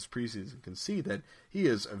and in this preseason can see that he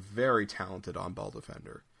is a very talented on-ball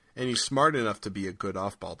defender. And he's smart enough to be a good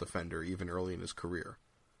off-ball defender even early in his career.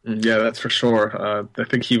 Yeah, that's for sure. I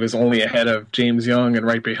think he was only ahead of James Young and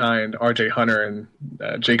right behind R.J. Hunter, and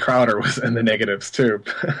Jay Crowder was in the negatives too.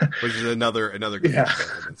 Which is another good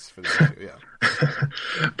evidence for that too,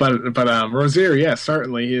 yeah. But Rozier, yeah,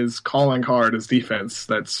 certainly his calling card is defense.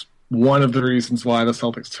 That's one of the reasons why the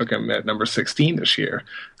Celtics took him at number 16 this year.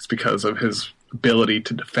 It's because of his ability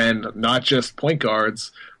to defend not just point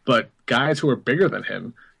guards, but guys who are bigger than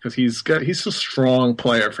him. Because he's a strong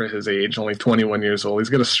player for his age, only 21 years old. He's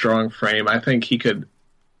got a strong frame. I think he could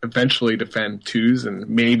eventually defend twos, and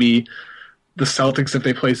maybe the Celtics, if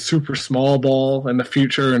they play super small ball in the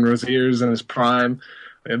future and Rozier's in his prime,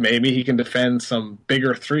 maybe he can defend some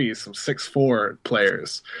bigger threes, some 6'4"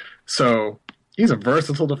 players. So he's a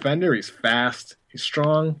versatile defender. He's fast. He's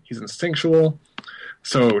strong. He's instinctual.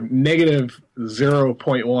 So negative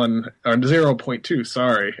 0.1 or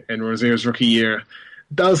 0.2, in Rozier's rookie year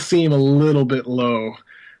does seem a little bit low,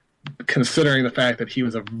 considering the fact that he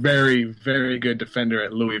was a very, very good defender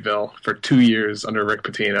at Louisville for 2 years under Rick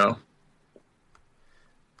Pitino.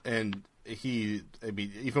 And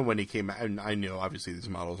even when he came out, and I know obviously these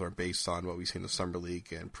models are based on what we see in the Summer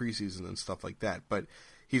League and preseason and stuff like that, but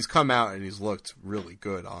he's come out and he's looked really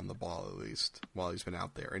good on the ball, at least while he's been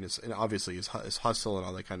out there. And obviously his hustle and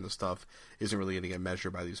all that kind of stuff isn't really going to get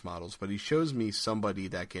measured by these models. But he shows me somebody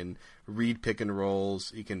that can read pick and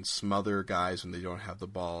rolls. He can smother guys when they don't have the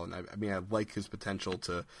ball. And I like his potential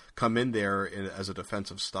to come in there as a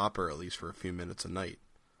defensive stopper, at least for a few minutes a night.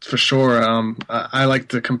 For sure. I like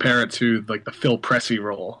to compare it to like the Phil Pressey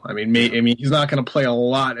role. I mean, he's not going to play a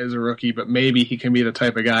lot as a rookie, but maybe he can be the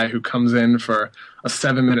type of guy who comes in for a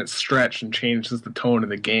 7-minute stretch and changes the tone of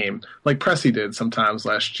the game, like Pressey did sometimes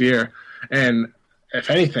last year. And if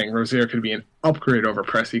anything, Rozier could be an upgrade over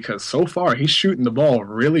Pressey, because so far he's shooting the ball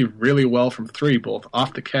really, really well from three, both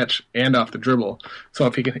off the catch and off the dribble. So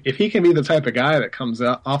if he can be the type of guy that comes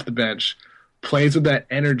out off the bench, plays with that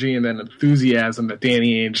energy and that enthusiasm that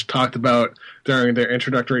Danny Ainge talked about during their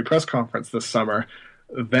introductory press conference this summer,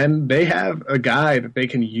 then they have a guy that they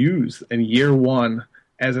can use in year one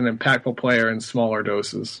as an impactful player in smaller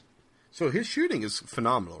doses. So his shooting is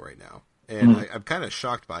phenomenal right now, and I'm kind of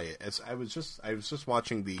shocked by it. As I was just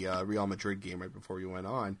watching the Real Madrid game right before you went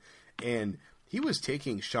on, and he was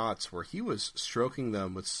taking shots where he was stroking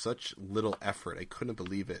them with such little effort. I couldn't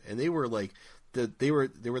believe it, and they were like. They were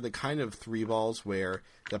the kind of three balls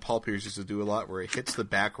that Paul Pierce used to do a lot, where it hits the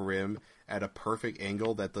back rim at a perfect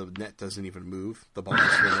angle that the net doesn't even move. The ball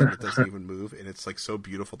it doesn't even move, and it's like so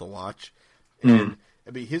beautiful to watch. And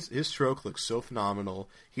his stroke looks so phenomenal.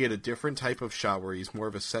 He had a different type of shot where he's more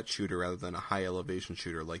of a set shooter rather than a high elevation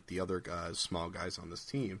shooter like the other small guys on this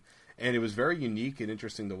team. And it was very unique and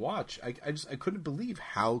interesting to watch. I couldn't believe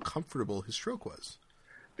how comfortable his stroke was.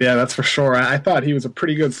 Yeah, that's for sure. I thought he was a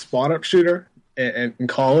pretty good spot-up shooter in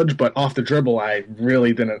college, but off the dribble, I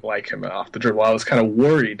really didn't like him off the dribble. I was kind of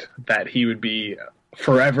worried that he would be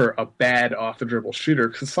forever a bad off-the-dribble shooter,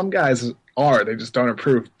 because some guys they just don't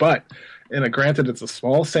improve. But, granted, it's a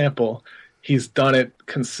small sample. He's done it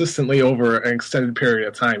consistently over an extended period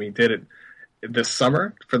of time. He did it this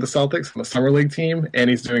summer for the Celtics, on the Summer League team, and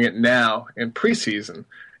he's doing it now in preseason.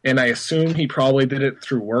 And I assume he probably did it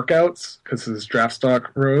through workouts because his draft stock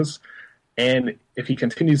rose. And if he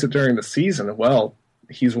continues it during the season, well,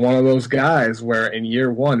 he's one of those guys where in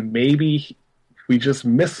year one, maybe we just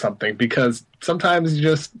miss something, because sometimes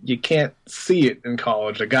you can't see it in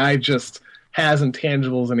college. A guy just has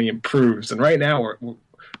intangibles and he improves. And right now, we're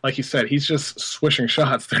like you said, he's just swishing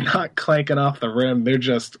shots. They're not clanking off the rim. They're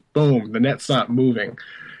just, boom, the net's not moving.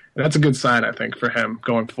 And that's a good sign, I think, for him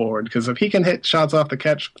going forward, because if he can hit shots off the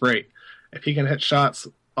catch, great. If he can hit shots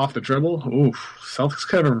off the dribble, oof, Celtics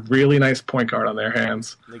could have a really nice point guard on their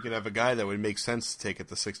hands. They could have a guy that would make sense to take at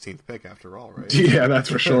the 16th pick, after all, right? Yeah, that's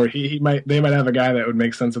for sure. They might have a guy that would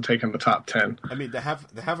make sense to take in the top 10. I mean, to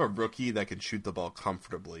have a rookie that can shoot the ball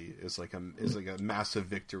comfortably is like a massive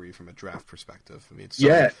victory from a draft perspective. I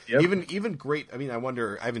mean, even great. I mean, I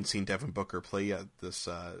wonder. I haven't seen Devin Booker play yet this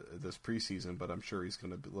preseason, but I'm sure he's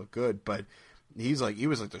going to look good. But he was like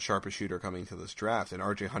the sharpest shooter coming to this draft, and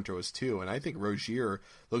RJ Hunter was too. And I think Rozier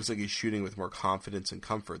looks like he's shooting with more confidence and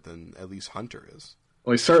comfort than at least Hunter is.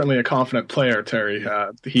 Well, he's certainly a confident player, Terry.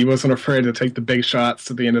 He wasn't afraid to take the big shots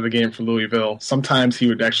at the end of the game for Louisville. Sometimes he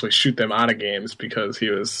would actually shoot them out of games because he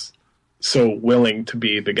was so willing to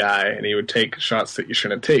be the guy, and he would take shots that you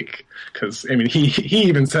shouldn't take. Because, I mean, he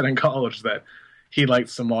even said in college that he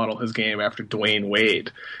likes to model his game after Dwayne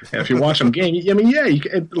Wade. And if you watch him game, I mean, yeah,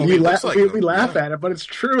 we laugh at it, but it's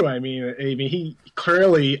true. I mean, he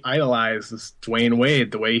clearly idolizes Dwayne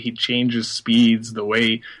Wade, the way he changes speeds, the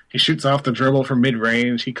way he shoots off the dribble from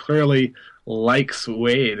mid-range. He clearly likes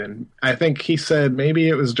Wade. And I think he said, maybe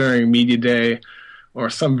it was during Media Day or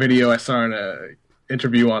some video I saw in an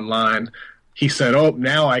interview online, he said, oh,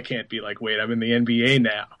 now I can't be like Wade. I'm in the NBA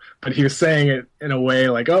now. But he was saying it in a way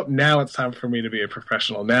like, oh, now it's time for me to be a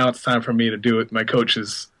professional. Now it's time for me to do what my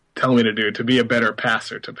coaches tell me to do, to be a better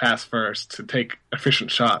passer, to pass first, to take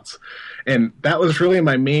efficient shots. And that was really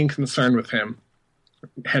my main concern with him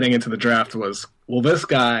heading into the draft was, will this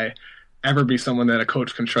guy ever be someone that a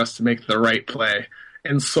coach can trust to make the right play?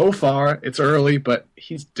 And so far, it's early, but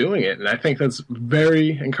he's doing it. And I think that's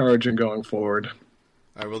very encouraging going forward.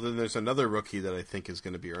 All right, well, then there's another rookie that I think is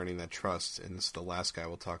going to be earning that trust, and this is the last guy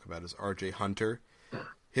we'll talk about, is RJ Hunter.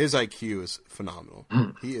 His IQ is phenomenal.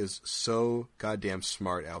 He is so goddamn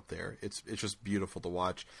smart out there. It's just beautiful to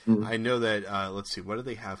watch. I know that, let's see, what did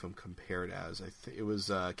they have him compared as? It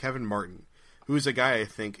was Kevin Martin, who is a guy I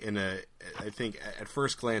think at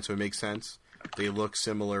first glance would make sense. They look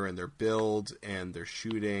similar in their build and their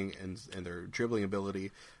shooting and their dribbling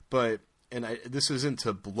ability, but... And this isn't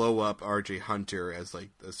to blow up RJ Hunter as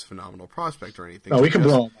like this phenomenal prospect or anything. No, we can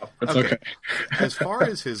blow him up. It's okay. As far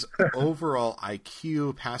as his overall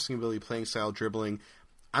IQ, passing ability, playing style, dribbling,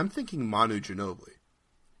 I'm thinking Manu Ginobili.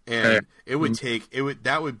 And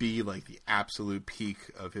that would be like the absolute peak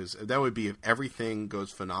of his. That would be if everything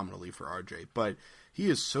goes phenomenally for RJ. But he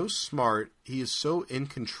is so smart. He is so in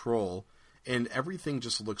control, and everything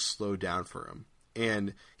just looks slowed down for him.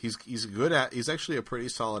 And he's actually a pretty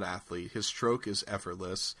solid athlete. His stroke is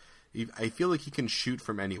effortless. I feel like he can shoot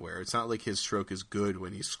from anywhere. It's not like his stroke is good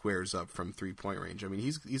when he squares up from 3-point range. I mean,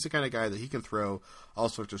 he's the kind of guy that he can throw all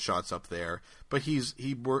sorts of shots up there. But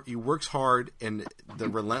he works hard, and the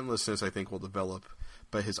relentlessness I think will develop.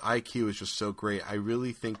 But his IQ is just so great. I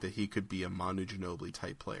really think that he could be a Manu Ginobili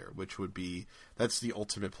type player, that's the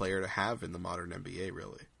ultimate player to have in the modern NBA,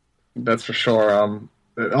 really. That's for sure.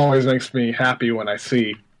 It always makes me happy when I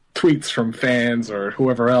see tweets from fans or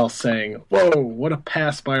whoever else saying, whoa, what a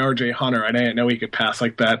pass by RJ Hunter. I didn't know he could pass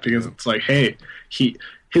like that, because it's like, hey,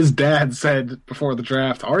 his dad said before the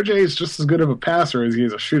draft, RJ is just as good of a passer as he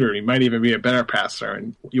is a shooter. He might even be a better passer.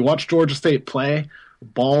 And you watch Georgia State play, the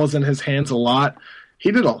ball is in his hands a lot.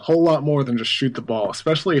 He did a whole lot more than just shoot the ball,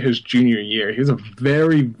 especially his junior year. He's a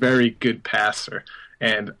very, very good passer.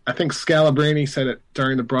 And I think Scalabrine said it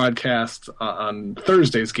during the broadcast on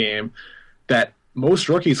Thursday's game that most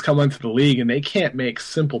rookies come into the league and they can't make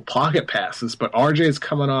simple pocket passes, but RJ is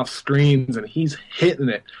coming off screens and he's hitting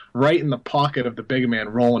it right in the pocket of the big man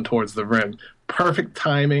rolling towards the rim. Perfect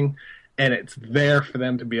timing, and it's there for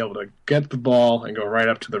them to be able to get the ball and go right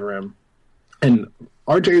up to the rim. And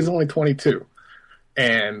RJ is only 22.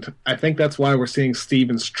 And I think that's why we're seeing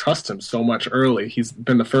Stevens trust him so much early. He's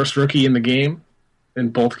been the first rookie in the game. In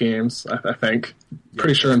both games, I think.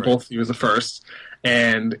 Pretty sure in both he was the first.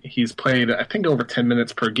 And he's played, I think, over 10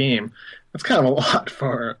 minutes per game. That's kind of a lot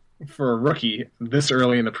for a rookie this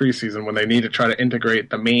early in the preseason when they need to try to integrate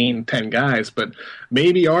the main 10 guys. But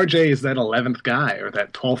maybe RJ is that 11th guy or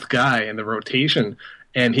that 12th guy in the rotation,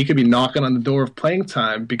 and he could be knocking on the door of playing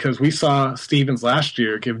time, because we saw Stevens last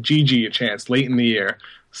year give Gigi a chance late in the year.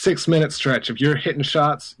 6-minute stretch. If you're hitting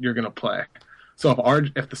shots, you're going to play. So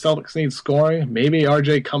if the Celtics need scoring, maybe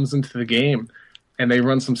RJ comes into the game and they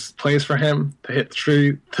run some plays for him to hit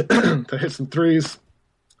to hit some threes.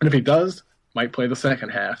 And if he does, might play the second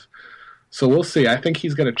half. So we'll see. I think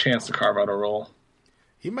he's got a chance to carve out a role.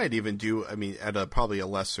 He might even do, at probably a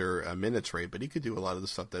lesser minutes rate, but he could do a lot of the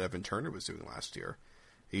stuff that Evan Turner was doing last year.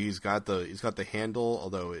 He's got the handle,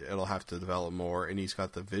 although it'll have to develop more, and he's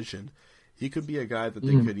got the vision. He could be a guy that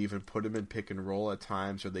they could even put him in pick and roll at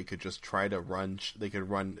times, or they could just try to run. They could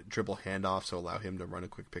run dribble handoffs, so allow him to run a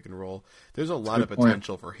quick pick and roll. There's a lot of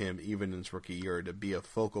potential for him, even in his rookie year, to be a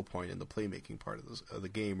focal point in the playmaking part of the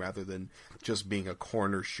game, rather than just being a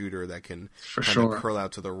corner shooter that can curl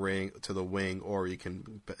out to the wing, or he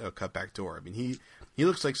can cut back door. I mean, he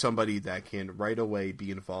looks like somebody that can right away be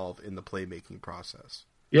involved in the playmaking process.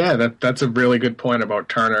 Yeah, that's a really good point about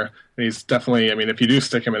Turner. He's definitely, if you do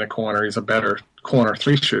stick him in a corner, he's a better corner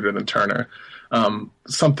 3 shooter than Turner.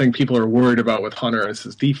 Something people are worried about with Hunter is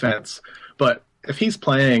his defense. But if he's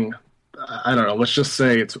playing, I don't know, let's just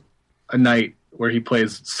say it's a night where he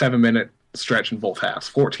plays 7-minute stretch in both halves,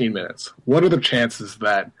 14 minutes. What are the chances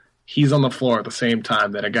that he's on the floor at the same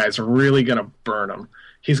time that a guy's really going to burn him?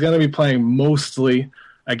 He's going to be playing mostly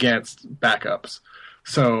against backups.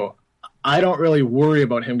 So I don't really worry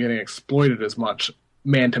about him getting exploited as much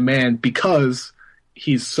man-to-man because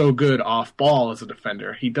he's so good off-ball as a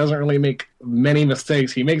defender. He doesn't really make many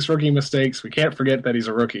mistakes. He makes rookie mistakes. We can't forget that he's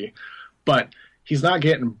a rookie. But he's not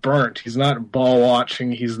getting burnt. He's not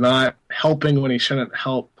ball-watching. He's not helping when he shouldn't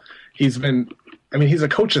help. He's a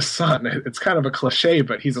coach's son. It's kind of a cliche,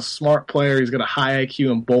 but he's a smart player. He's got a high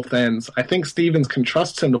IQ on both ends. I think Stevens can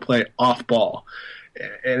trust him to play off-ball.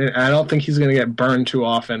 And I don't think he's going to get burned too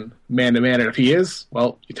often man-to-man. And if he is,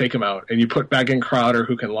 well, you take him out. And you put back in Crowder,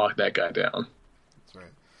 who can lock that guy down. That's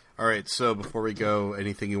right. All right, so before we go,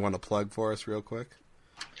 anything you want to plug for us real quick?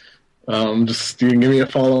 Just you can give me a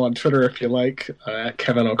follow on Twitter if you like, at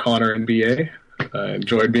Kevin O'Connor NBA.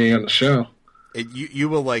 Enjoyed being on the show. You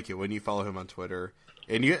will like it when you follow him on Twitter.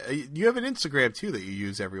 And you have an Instagram, too, that you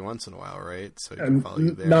use every once in a while, right? So you can follow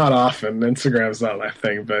you there. Not often. Instagram's not my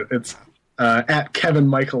thing, but it's at Kevin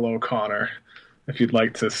Michael O'Connor, if you'd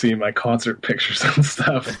like to see my concert pictures and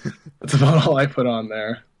stuff. That's about all I put on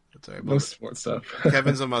there. That's all right. Most sports stuff.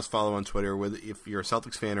 Kevin's a must-follow on Twitter. If you're a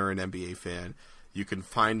Celtics fan or an NBA fan, you can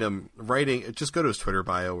find him writing. Just go to his Twitter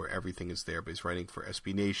bio where everything is there. But he's writing for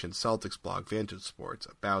SB Nation, Celtics blog, Vantage Sports,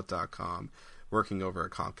 About.com, working over at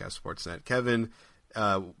Comcast Sportsnet. Kevin,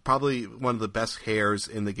 probably one of the best hairs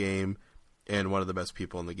in the game, and one of the best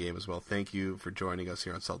people in the game as well. Thank you for joining us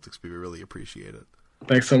here on Celtics Beat. We really appreciate it.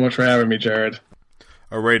 Thanks so much for having me, Jared.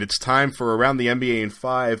 All right, it's time for Around the NBA in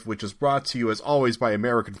 5, which is brought to you, as always, by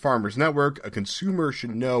American Farmers Network. A consumer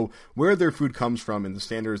should know where their food comes from and the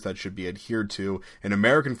standards that should be adhered to. And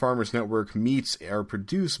American Farmers Network meats are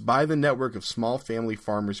produced by the network of small family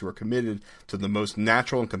farmers who are committed to the most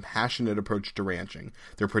natural and compassionate approach to ranching.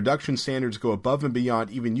 Their production standards go above and beyond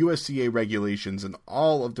even USDA regulations, and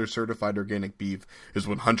all of their certified organic beef is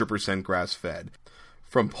 100% grass-fed.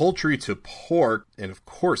 From poultry to pork, and of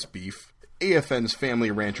course beef, AFN's family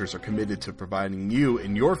ranchers are committed to providing you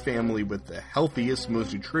and your family with the healthiest,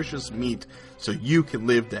 most nutritious meat so you can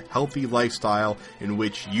live the healthy lifestyle in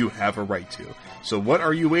which you have a right to. So what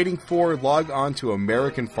are you waiting for? Log on to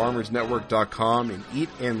AmericanFarmersNetwork.com and eat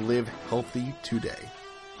and live healthy today.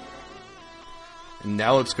 And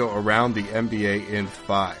now let's go around the NBA in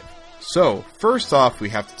 5. So, first off, we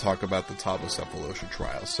have to talk about the Thabo Sefolosha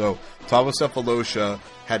trial. So, Thabo Sefolosha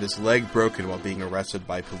had his leg broken while being arrested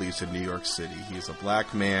by police in New York City. He is a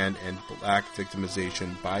black man, and black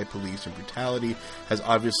victimization by police and brutality has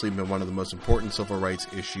obviously been one of the most important civil rights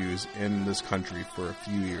issues in this country for a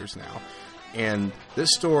few years now. And this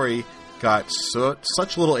story got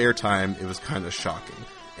such little airtime, it was kind of shocking.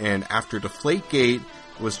 And after Deflategate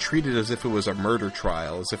was treated as if it was a murder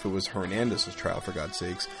trial, as if it was Hernandez's trial, for God's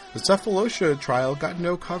sakes, the Sefolosha trial got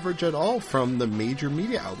no coverage at all from the major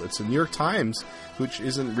media outlets. The New York Times, which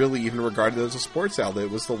isn't really even regarded as a sports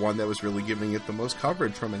outlet, was the one that was really giving it the most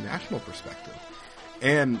coverage from a national perspective.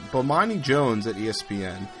 And Bomani Jones at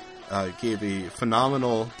ESPN gave a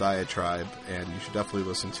phenomenal diatribe, and you should definitely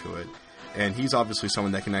listen to it. And he's obviously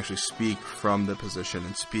someone that can actually speak from the position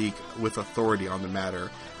and speak with authority on the matter.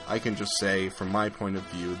 I can just say, from my point of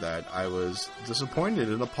view, that I was disappointed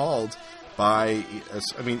and appalled by,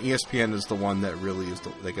 ESPN is the one that really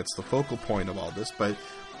that gets the focal point of all this, but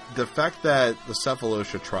the fact that the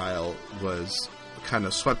Sefolosha trial was kind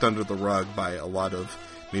of swept under the rug by a lot of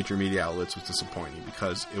major media outlets was disappointing,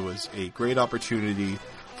 because it was a great opportunity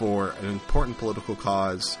for an important political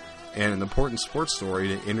cause and an important sports story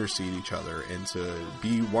to intercede each other and to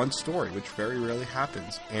be one story, which very rarely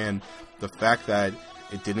happens. And the fact that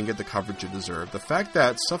it didn't get the coverage it deserved, the fact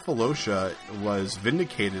that Sefolosha was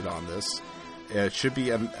vindicated on this, It should be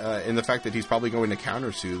in the fact that he's probably going to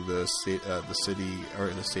countersue the city or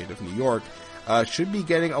the state of New York. Should be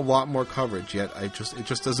getting a lot more coverage. Yet it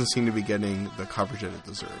just doesn't seem to be getting the coverage that it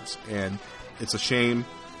deserves, and it's a shame.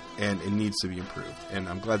 And it needs to be improved. And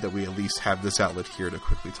I'm glad that we at least have this outlet here to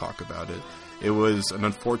quickly talk about it. It was an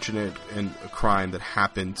unfortunate crime that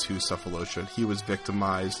happened to Cephalosha. He was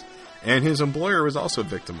victimized, and his employer was also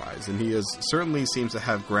victimized. And he certainly seems to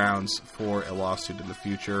have grounds for a lawsuit in the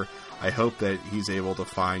future. I hope that he's able to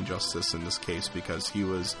find justice in this case, because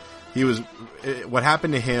what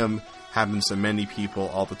happened to him happens to many people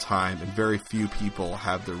all the time, and very few people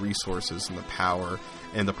have the resources and the power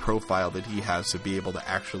and the profile that he has to be able to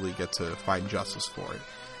actually get to find justice for it.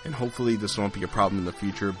 And hopefully this won't be a problem in the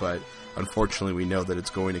future, but unfortunately we know that it's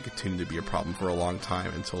going to continue to be a problem for a long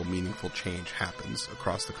time until meaningful change happens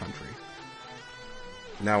across the country.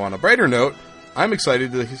 Now, on a brighter note, I'm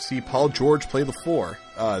excited to see Paul George play the 4.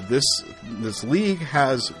 This league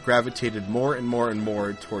has gravitated more and more and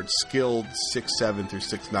more towards skilled 6'7" through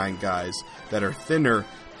 6'9" guys that are thinner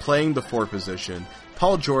playing the 4 position.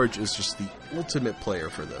 Paul George is just the ultimate player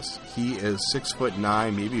for this. He is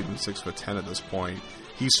 6'9", maybe even 6'10" at this point.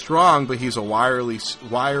 He's strong, but he's a wiry,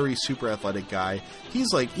 super athletic guy. He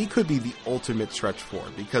could be the ultimate stretch 4,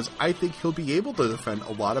 because I think he'll be able to defend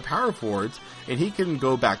a lot of power forwards, and he can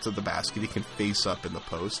go back to the basket. He can face up in the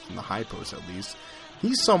post, in the high post at least.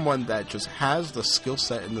 He's someone that just has the skill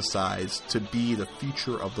set and the size to be the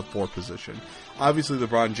future of the 4 position. Obviously,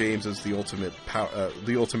 LeBron James is the ultimate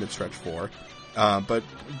stretch 4, but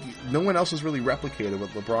no one else has really replicated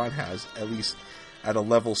what LeBron has, at least at a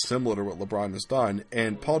level similar to what LeBron has done.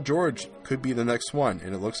 And Paul George could be the next one,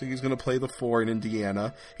 and it looks like he's going to play the 4 in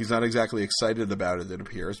Indiana. He's not exactly excited about it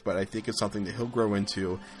appears, but I think it's something that he'll grow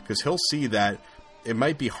into, because he'll see that it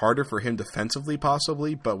might be harder for him defensively,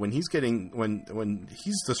 possibly, but when he's when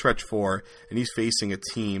he's the stretch 4 and he's facing a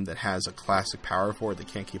team that has a classic power forward that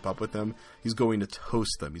can't keep up with him, he's going to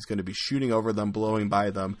toast them. He's going to be shooting over them, blowing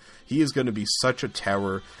by them. He is going to be such a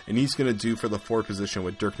terror, and he's going to do for the 4 position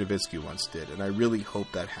what Dirk Nowitzki once did, and I really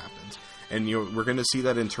hope that happens. And we're going to see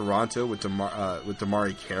that in Toronto with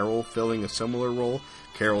Damari Carroll filling a similar role.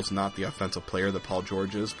 Carroll's not the offensive player that Paul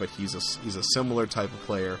George is, but he's a similar type of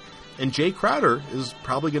player. And Jay Crowder is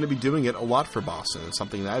probably going to be doing it a lot for Boston. It's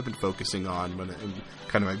something that I've been focusing on in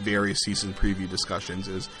kind of my various season preview discussions,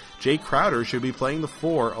 is Jay Crowder should be playing the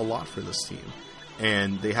 4 a lot for this team.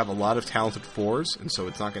 And they have a lot of talented 4s, and so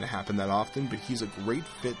it's not going to happen that often, but he's a great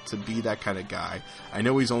fit to be that kind of guy. I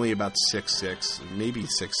know he's only about 6'6", maybe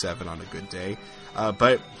 6'7" on a good day,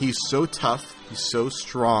 but he's so tough, he's so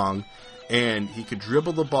strong, and he could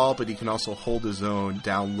dribble the ball, but he can also hold his own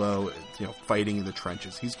down low, fighting in the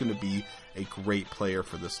trenches. He's going to be a great player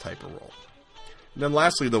for this type of role. And then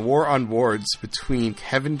lastly, the war on wards between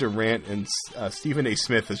Kevin Durant and Stephen A.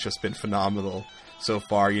 Smith has just been phenomenal so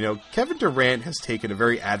far. Kevin Durant has taken a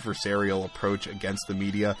very adversarial approach against the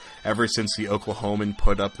media ever since the Oklahoman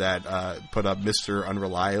put up Mr.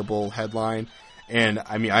 Unreliable headline. And,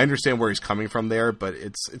 I understand where he's coming from there, but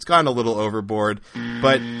it's gone a little overboard.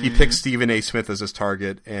 But he picked Stephen A. Smith as his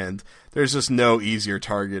target, and there's just no easier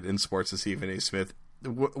target in sports than Stephen A. Smith.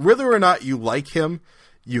 Whether or not you like him,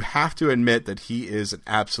 you have to admit that he is an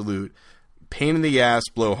absolute pain in the ass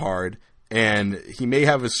blowhard, and he may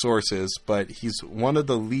have his sources, but he's one of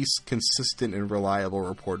the least consistent and reliable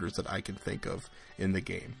reporters that I can think of in the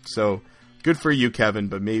game. So, good for you, Kevin,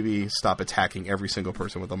 but maybe stop attacking every single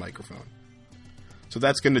person with a microphone. So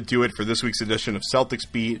that's going to do it for this week's edition of Celtics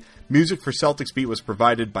Beat. Music for Celtics Beat was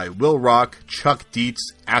provided by Will Rock, Chuck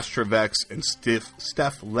Dietz, Astrovex, and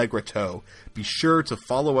Steph Legrateau. Be sure to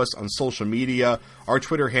follow us on social media. Our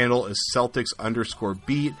Twitter handle is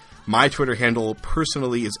Celtics_Beat. My Twitter handle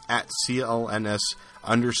personally is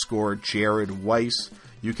 @CLNS_Jared Weiss.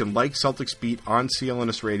 You can like Celtics Beat on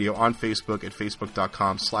CLNS Radio on Facebook at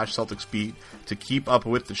facebook.com/CelticsBeat to keep up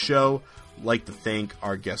with the show. Like to thank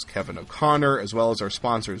our guest Kevin O'Connor, as well as our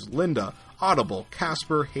sponsors Lynda, Audible,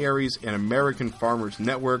 Casper, Harry's, and American Farmers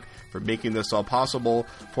Network for making this all possible.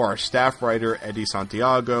 For our staff writer Eddie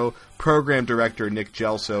Santiago, program director Nick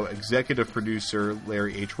Gelso, executive producer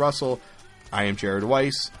Larry H. Russell, I am Jared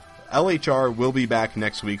Weiss. LHR will be back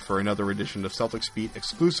next week for another edition of Celtics Beat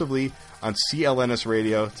exclusively on CLNS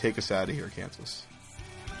Radio. Take us out of here, Kansas.